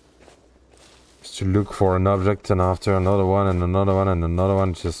 Just to look for an object and after another one and another one and another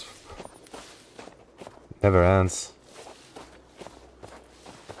one, just never ends.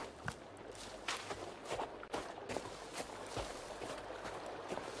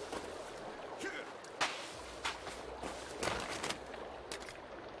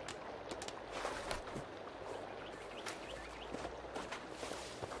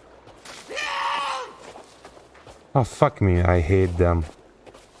 Oh, fuck me, I hate them.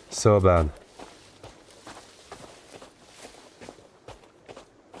 So bad.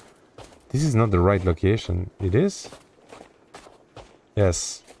 This is not the right location. It is?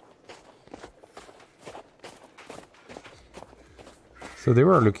 Yes. So they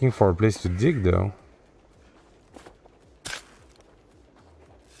were looking for a place to dig, though.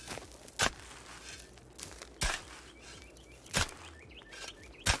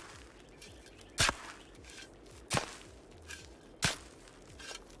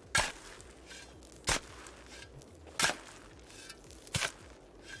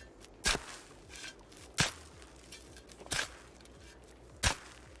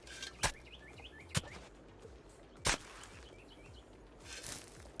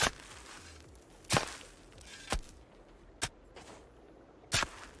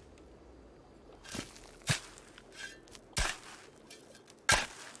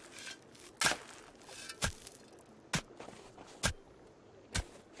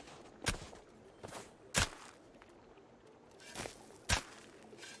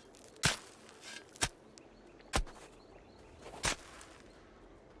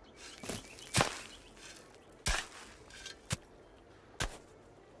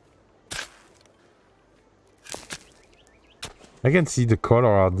 I can see the color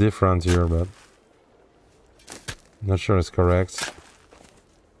are different here, but not sure it's correct.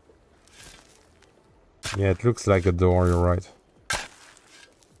 Yeah, it looks like a door, you're right.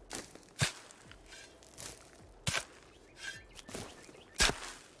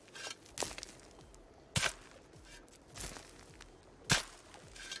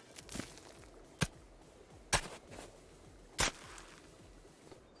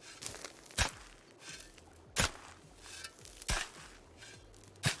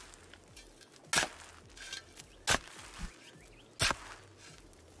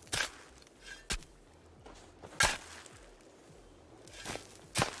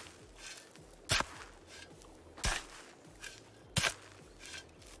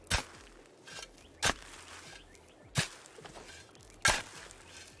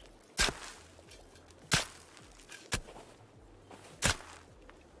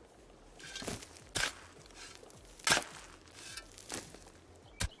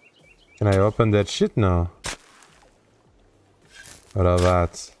 Can I open that shit now? What of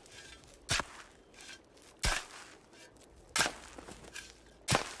that?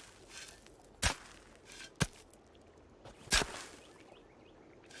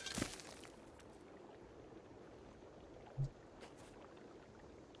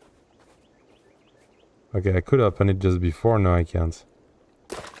 Okay, I could open it just before, no I can't.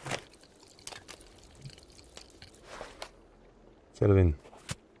 Kelvin.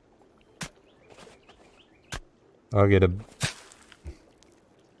 I'll get a...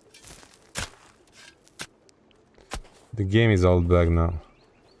 The game is all bugged now.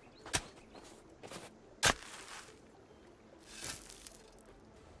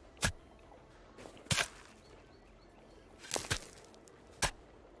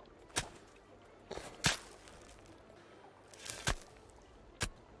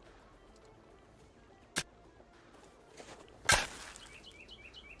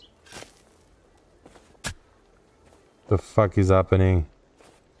 The fuck is happening?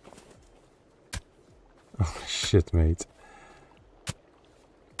 Oh shit, mate.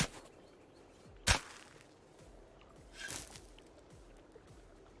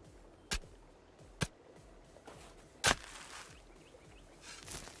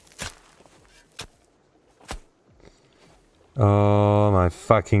 Oh my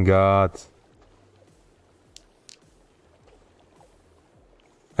fucking god.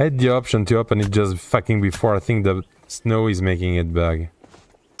 I had the option to open it just fucking before. I think the snow is making it bug.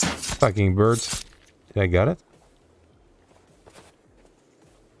 Fucking birds. Did I got it?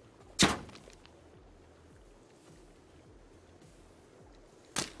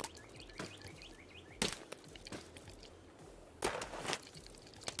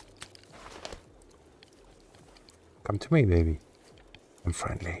 Come to me, baby. I'm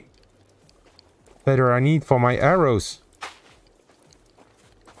friendly. Better I need for my arrows.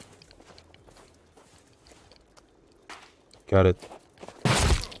 Got it.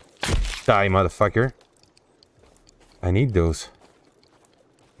 Die, motherfucker. I need those.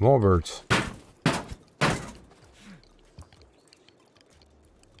 More birds.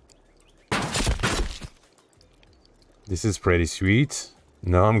 This is pretty sweet.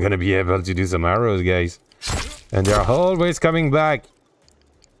 Now I'm gonna be able to do some arrows, guys. And they're always coming back.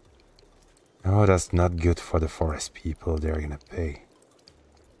 Oh, that's not good for the forest people. They're gonna pay.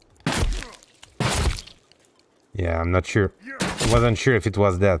 Yeah, I'm not sure. I wasn't sure if it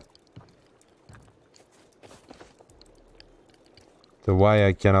was that. So why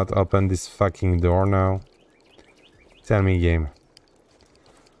I cannot open this fucking door now? Tell me, game.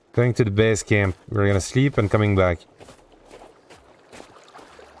 Going to the base camp. We're gonna sleep and coming back.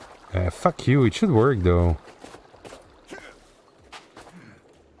 Fuck you. It should work though.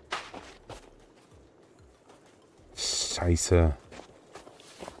 Scheiße.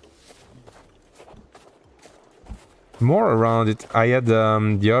 More around it. I had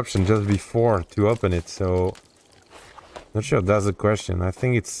the option just before to open it, so not sure if that's the question. I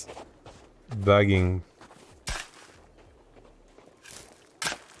think it's bugging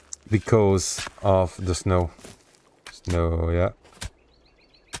because of the snow. Yeah.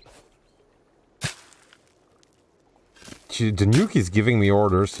 The nuke is giving me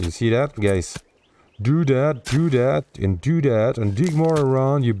orders. You see that, guys? Do that, and do that, and dig more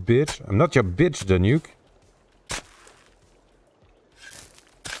around, you bitch. I'm not your bitch, the nuke.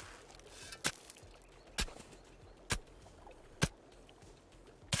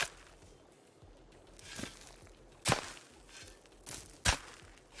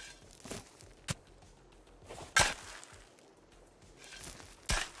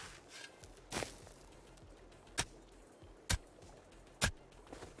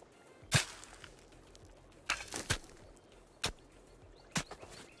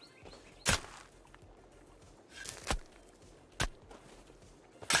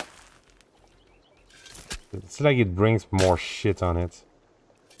 It's like it brings more shit on it.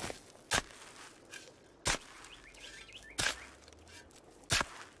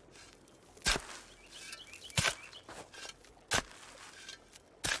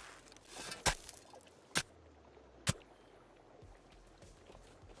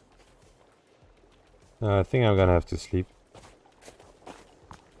 I think I'm gonna have to sleep.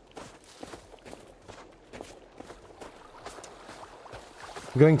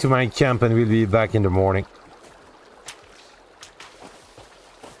 Going to my camp and we'll be back in the morning.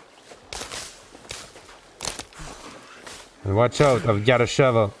 And watch out, I've got a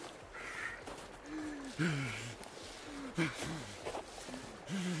shovel.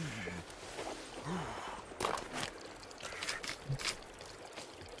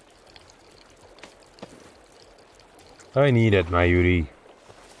 I need it, my Yuri.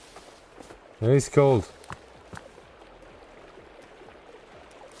 It's cold.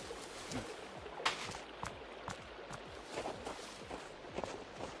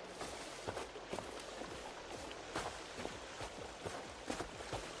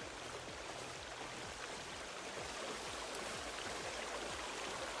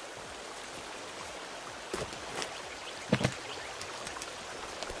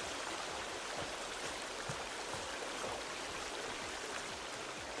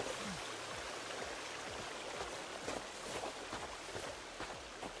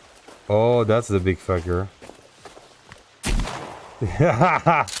 Oh, that's the big fucker.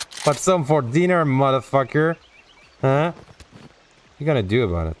 What's some for dinner, motherfucker? Huh? What you gonna do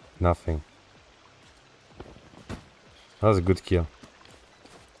about it? Nothing. That was a good kill.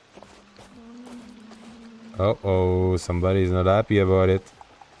 Uh-oh, somebody's not happy about it.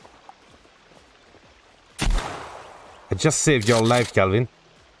 I just saved your life, Calvin.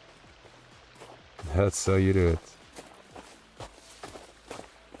 That's how you do it.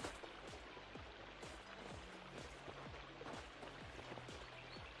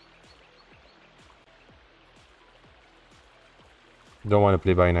 Don't want to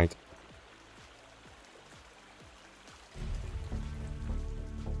play by night.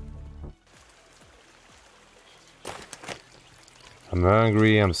 I'm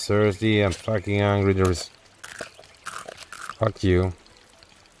hungry, I'm thirsty, I'm fucking hungry, there's... Fuck you.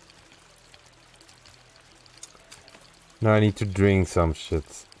 Now I need to drink some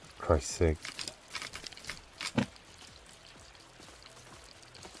shit. Christ's sake.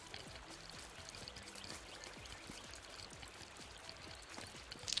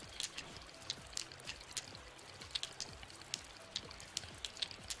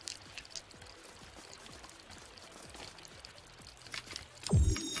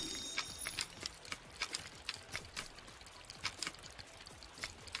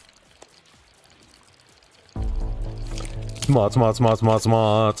 Smart, smart, smart, smart,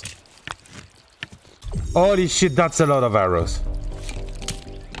 smart. Holy shit, that's a lot of arrows.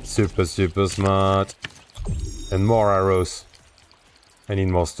 Super, super smart. And more arrows. I need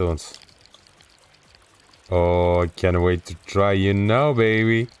more stones. Oh, I can't wait to try you now,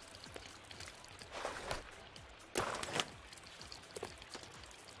 baby.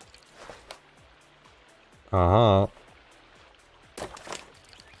 Uh-huh.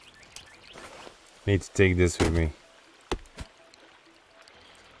 Need to take this with me.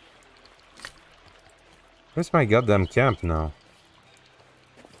 Where's my goddamn camp now?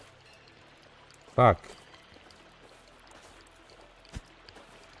 Fuck.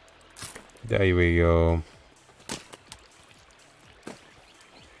 There we go.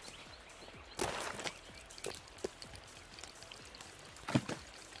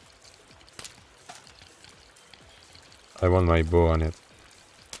 I want my bow on it.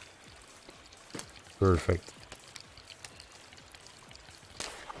 Perfect.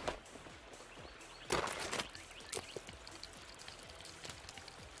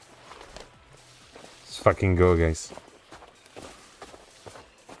 Let's fucking go, guys.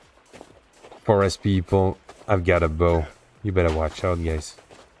 Forest people, I've got a bow. You better watch out, guys.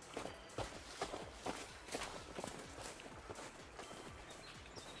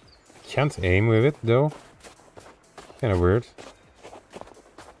 Can't aim with it, though. Kinda weird.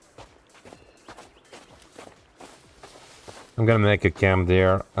 I'm gonna make a camp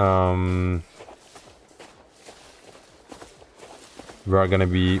there. We are gonna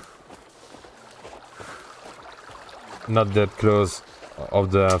be not that close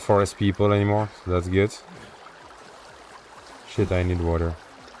of the forest people anymore, so that's good. Shit, I need water.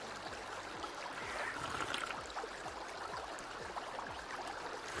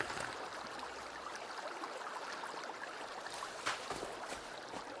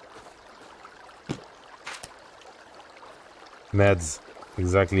 Meds,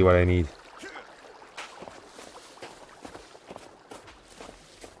 exactly what I need.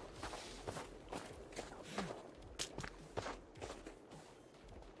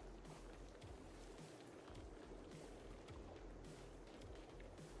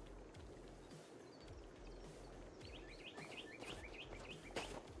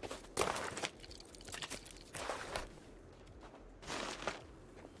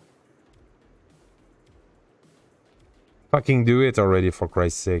 Fucking do it already, for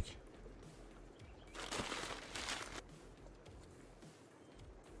Christ's sake.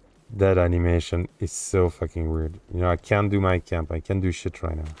 That animation is so fucking weird. You know, I can't do my camp. I can't do shit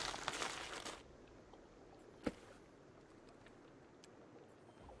right now.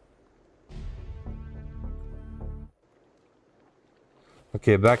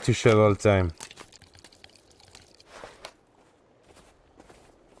 Okay, back to shovel time.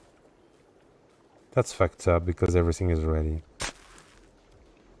 That's fucked up because everything is ready.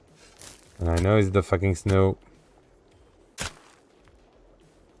 And I know it's the fucking snow.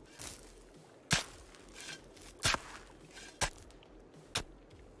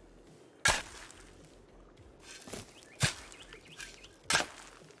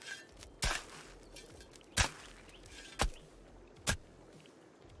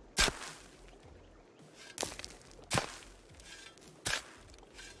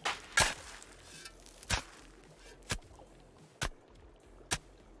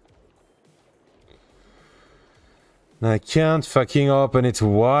 I can't fucking open it.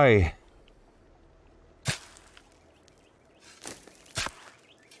 Why?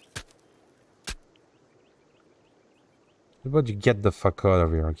 How about you get the fuck out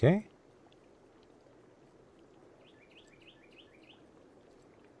of here, okay?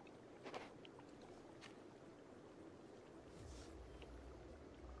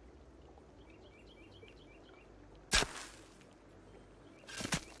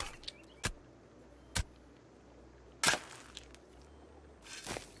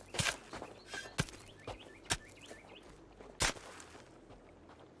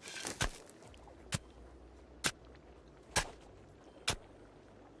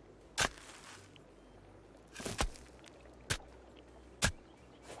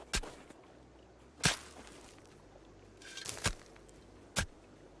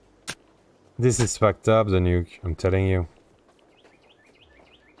 This is fucked up, the nuke, I'm telling you.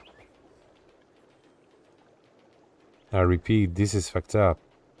 I repeat, this is fucked up.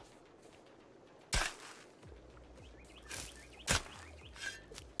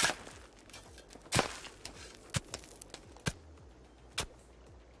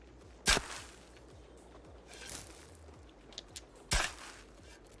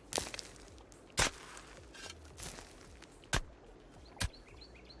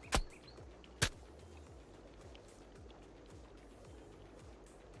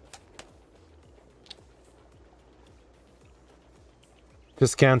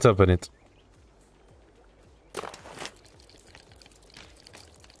 Just can't open it.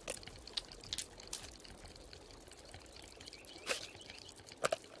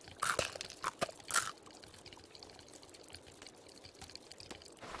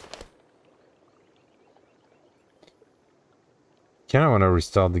 Kinda wanna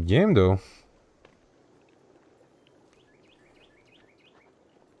restart the game though.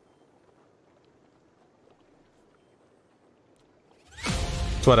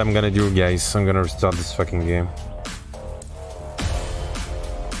 That's what I'm gonna do, guys. I'm gonna restart this fucking game.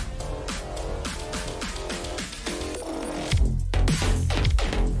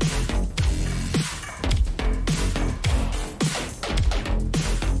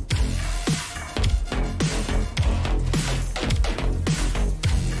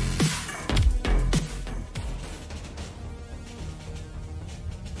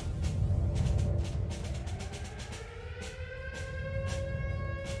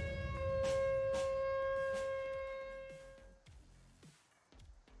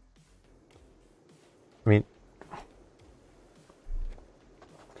 I mean,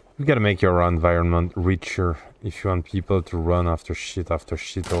 you gotta make your environment richer if you want people to run after shit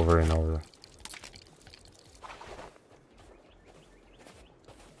over and over.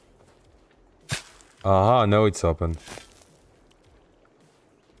 Aha, now it's open. It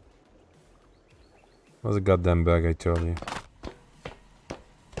was a goddamn bug, I told you.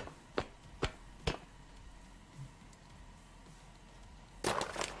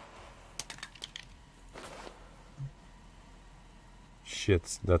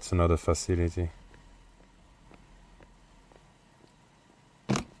 Shit, that's another facility.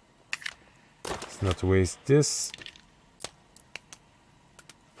 Let's not waste this.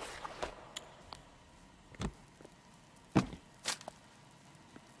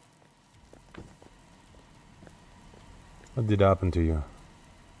 What did happen to you?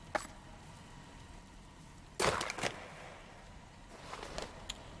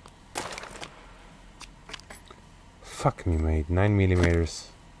 Fuck me, mate. 9mm.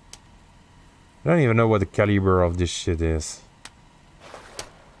 I don't even know what the caliber of this shit is.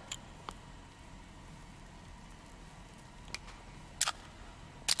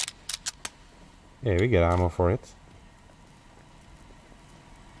 Yeah, we get ammo for it.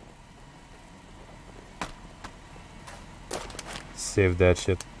 Save that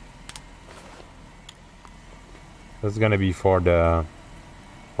shit. That's gonna be for the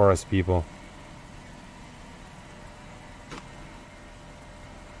forest people.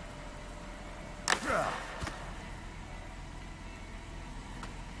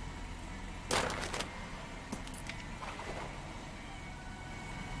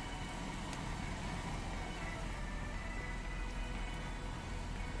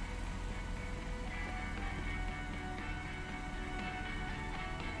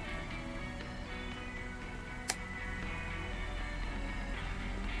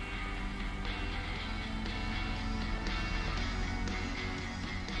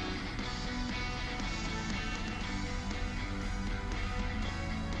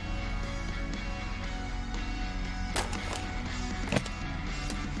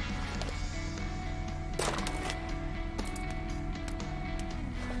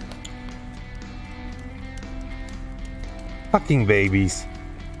 Fucking babies.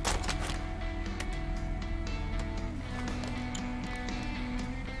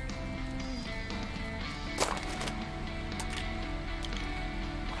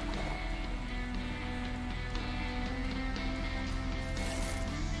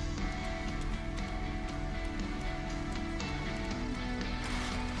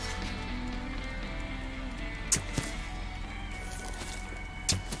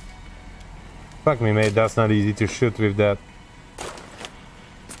 Fuck me, mate, that's not easy to shoot with that.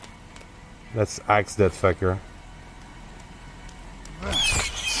 Let's axe that fucker.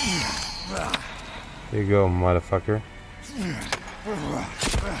 There you go, motherfucker.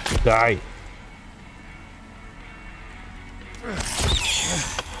 Die!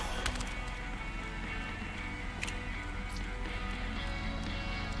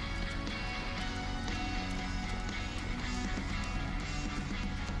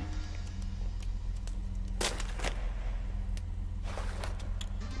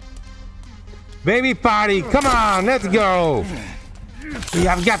 Baby party, come on, let's go.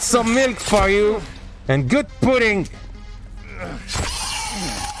 I've got some milk for you and good pudding.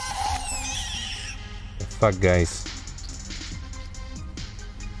 Fuck, guys.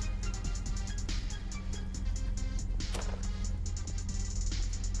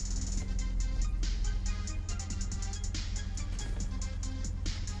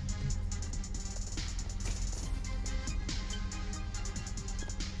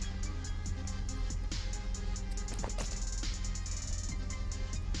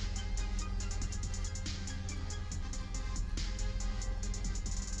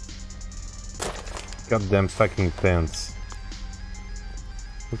 Goddamn fucking pants.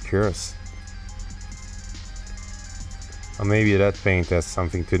 Who cares? Or maybe that paint has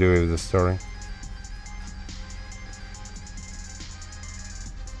something to do with the story.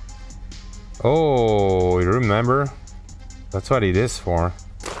 Oh, you remember? That's what it is for.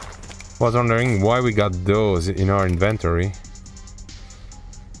 Was wondering why we got those in our inventory.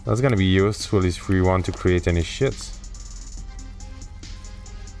 That's gonna be useful if we want to create any shit.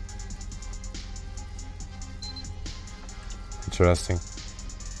 Interesting.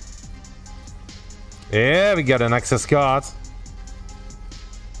 Yeah, we got an access card.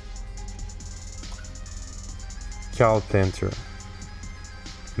 Call center.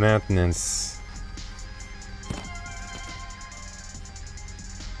 Maintenance.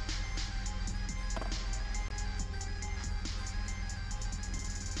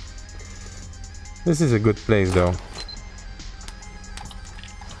 This is a good place though.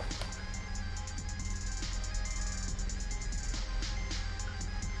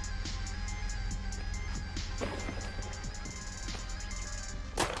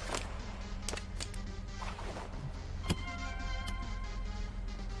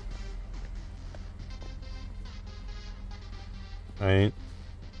 Right.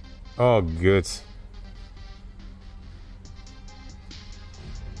 Oh, good.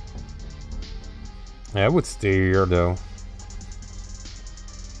 I would stay here though.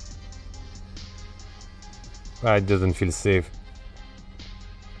 It doesn't feel safe.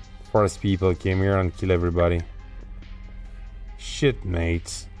 Forest people came here and killed everybody. Shit,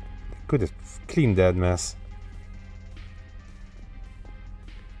 mate. Could have cleaned that mess.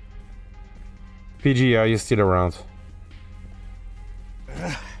 PG, are you still around?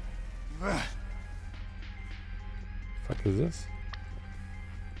 Fuck is this?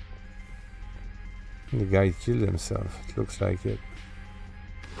 The guy killed himself. It looks like it.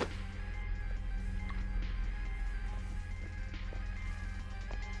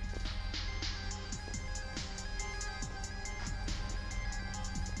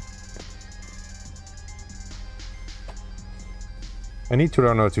 I need to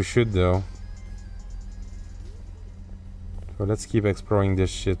learn how to shoot though. So let's keep exploring this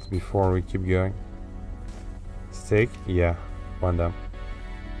shit before we keep going. Steak? Yeah, one down.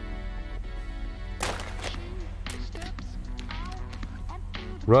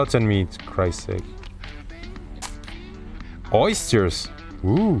 Rotten meat, Christ's sake. Oysters!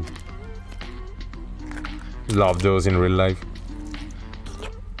 Ooh! Love those in real life.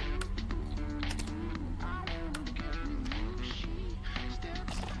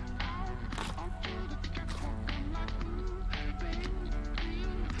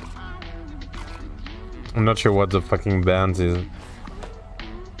 I'm not sure what the fucking band is.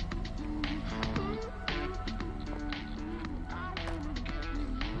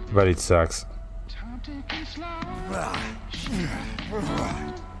 But it sucks.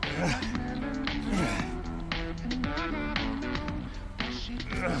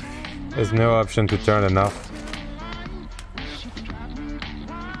 There's no option to turn it off.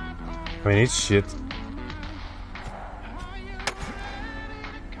 I mean, it's shit.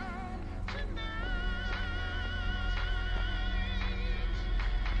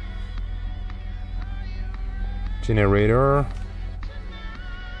 Generator.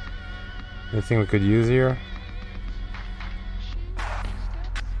 Anything we could use here?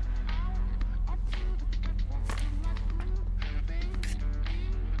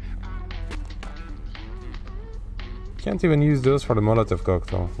 Can't even use those for the Molotov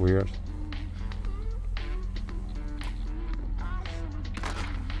cocktail. Weird.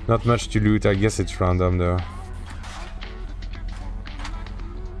 Not much to loot. I guess it's random though.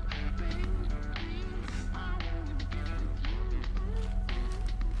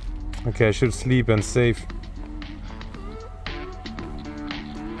 Okay, I should sleep and save.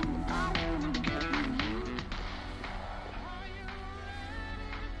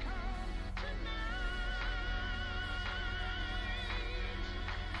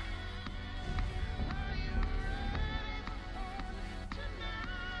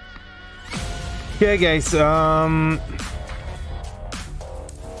 Okay, guys, I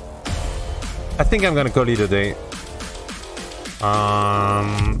think I'm gonna call it a day.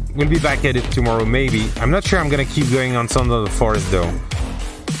 We'll be back at it tomorrow, maybe. I'm not sure I'm gonna keep going on some of the forest though.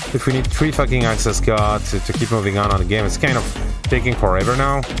 If we need 3 fucking access cards to keep moving on the game, it's kind of taking forever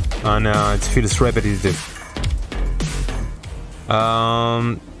now, and it feels repetitive.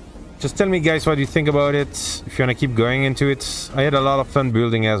 Just tell me, guys, what you think about it. If you wanna keep going into it, I had a lot of fun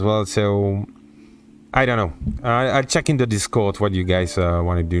building as well, so I don't know. I'll check in the Discord what you guys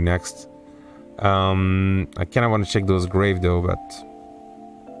want to do next. I kind of want to check those graves though, but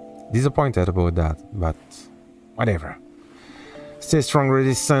Disappointed about that, but whatever. Stay strong,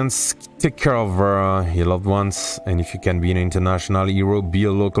 resistance. Take care of your loved ones. And if you can be an international hero, be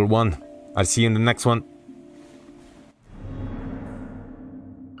a local one. I'll see you in the next one.